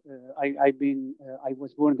know I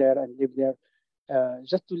was born there and lived there.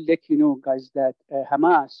 Just to let you know, guys, that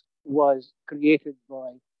Hamas was created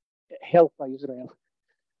helped by Israel.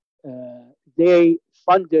 They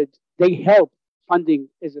helped funding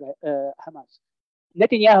Israel, Hamas.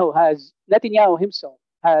 Netanyahu himself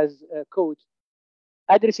has a quote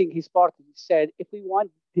addressing his party. He said, if we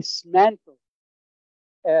want to dismantle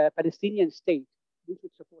Palestinian state, we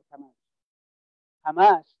should support Hamas.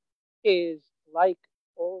 Hamas is like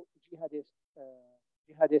all jihadist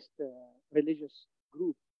religious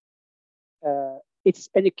group. It's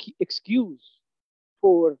an excuse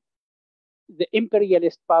for the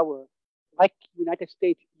imperialist power, like United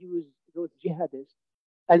States, use those jihadists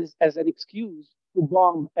as an excuse to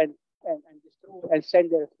bomb and destroy and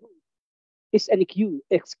send their troops. It's an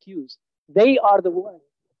excuse. They are the ones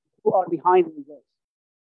who are behind this.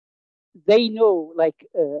 They know, like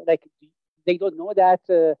they don't know that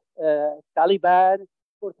Taliban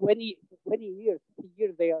for 20 years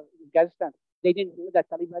they are in Afghanistan. They didn't know that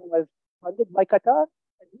Taliban was funded by Qatar.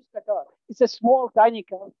 And who's Qatar? It's a small, tiny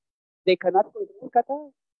country. They cannot control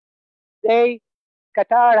Qatar.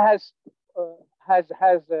 Qatar has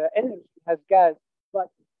energy, has gas, but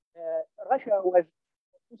Russia was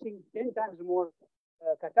using 10 times more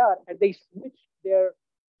Qatar, and they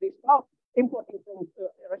stopped importing from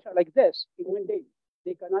Russia like this in one day.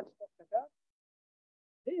 They cannot stop Qatar.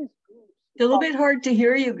 It's a little bit hard to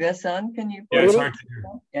hear you, Ghassan. Can you? Yeah, it's hard to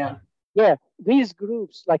hear. Yeah. These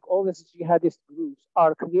groups, like all these jihadist groups,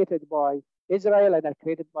 are created by Israel and are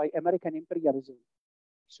created by American imperialism.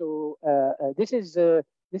 So this is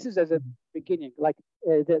as a beginning. Like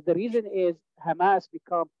the reason is Hamas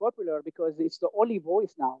become popular because it's the only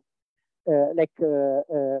voice now.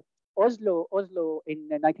 Oslo in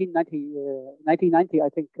 1990, I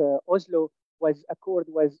think Oslo Accord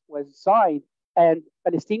was signed, and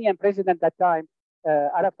Palestinian president at that time,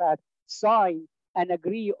 Arafat, signed and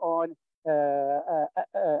agree on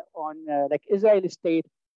like Israeli state,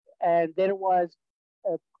 and there was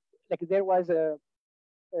a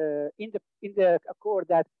in the accord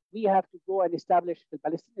that we have to go and establish the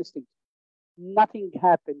Palestinian state. Nothing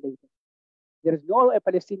happened later. There is no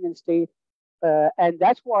Palestinian state, and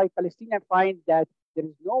that's why Palestinians find that there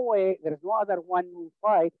is no way, there is no other one who will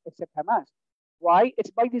fight except Hamas. Why?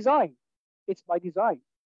 It's by design. It's by design.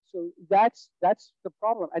 So that's the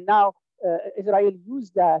problem. And now Israel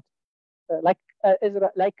used that, like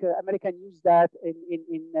American used that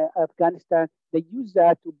in Afghanistan. They use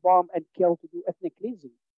that to bomb and kill, to do ethnic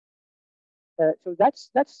cleansing. So that's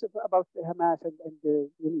about Hamas and the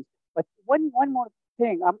release. But one more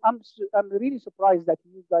thing, I'm really surprised that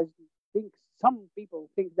you guys think, some people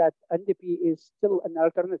think that NDP is still an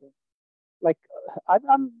alternative. Like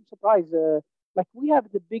I'm surprised. Like we have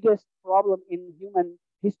the biggest problem in human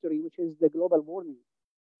history, which is the global warming.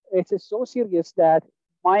 It's so serious that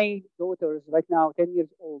my daughters right now, 10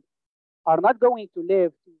 years old, are not going to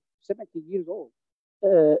live to 70 years old.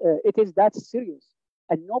 It is that serious,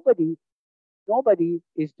 and nobody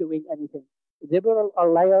is doing anything. Liberal are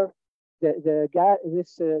liar. The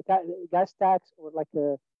gas tax, or like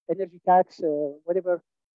energy tax, whatever,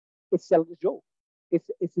 it's a joke.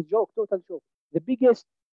 It's a joke, total joke. The biggest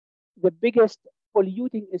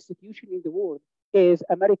polluting institution in the world is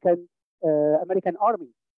American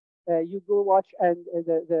army. You go watch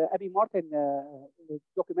the Abby Martin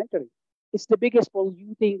documentary. It's the biggest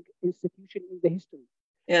polluting institution in the history.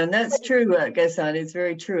 Yeah, and that's true, Ghassan. It's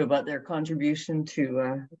very true about their contribution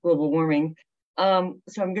to global warming.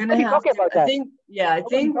 So I'm going to have to, I think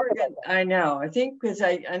we're going to, I think because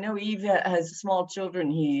I know Yves has small children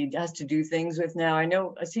he has to do things with now.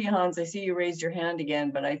 I see Hans, I see you raised your hand again,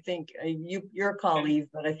 but I think you're a colleague,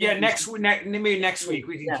 but I think. Yeah, maybe next week,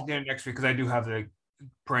 we can continue next week because I do have the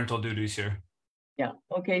parental duties here. Yeah,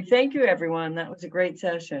 okay, thank you everyone. That was a great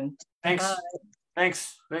session. Thanks.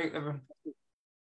 Thanks everyone.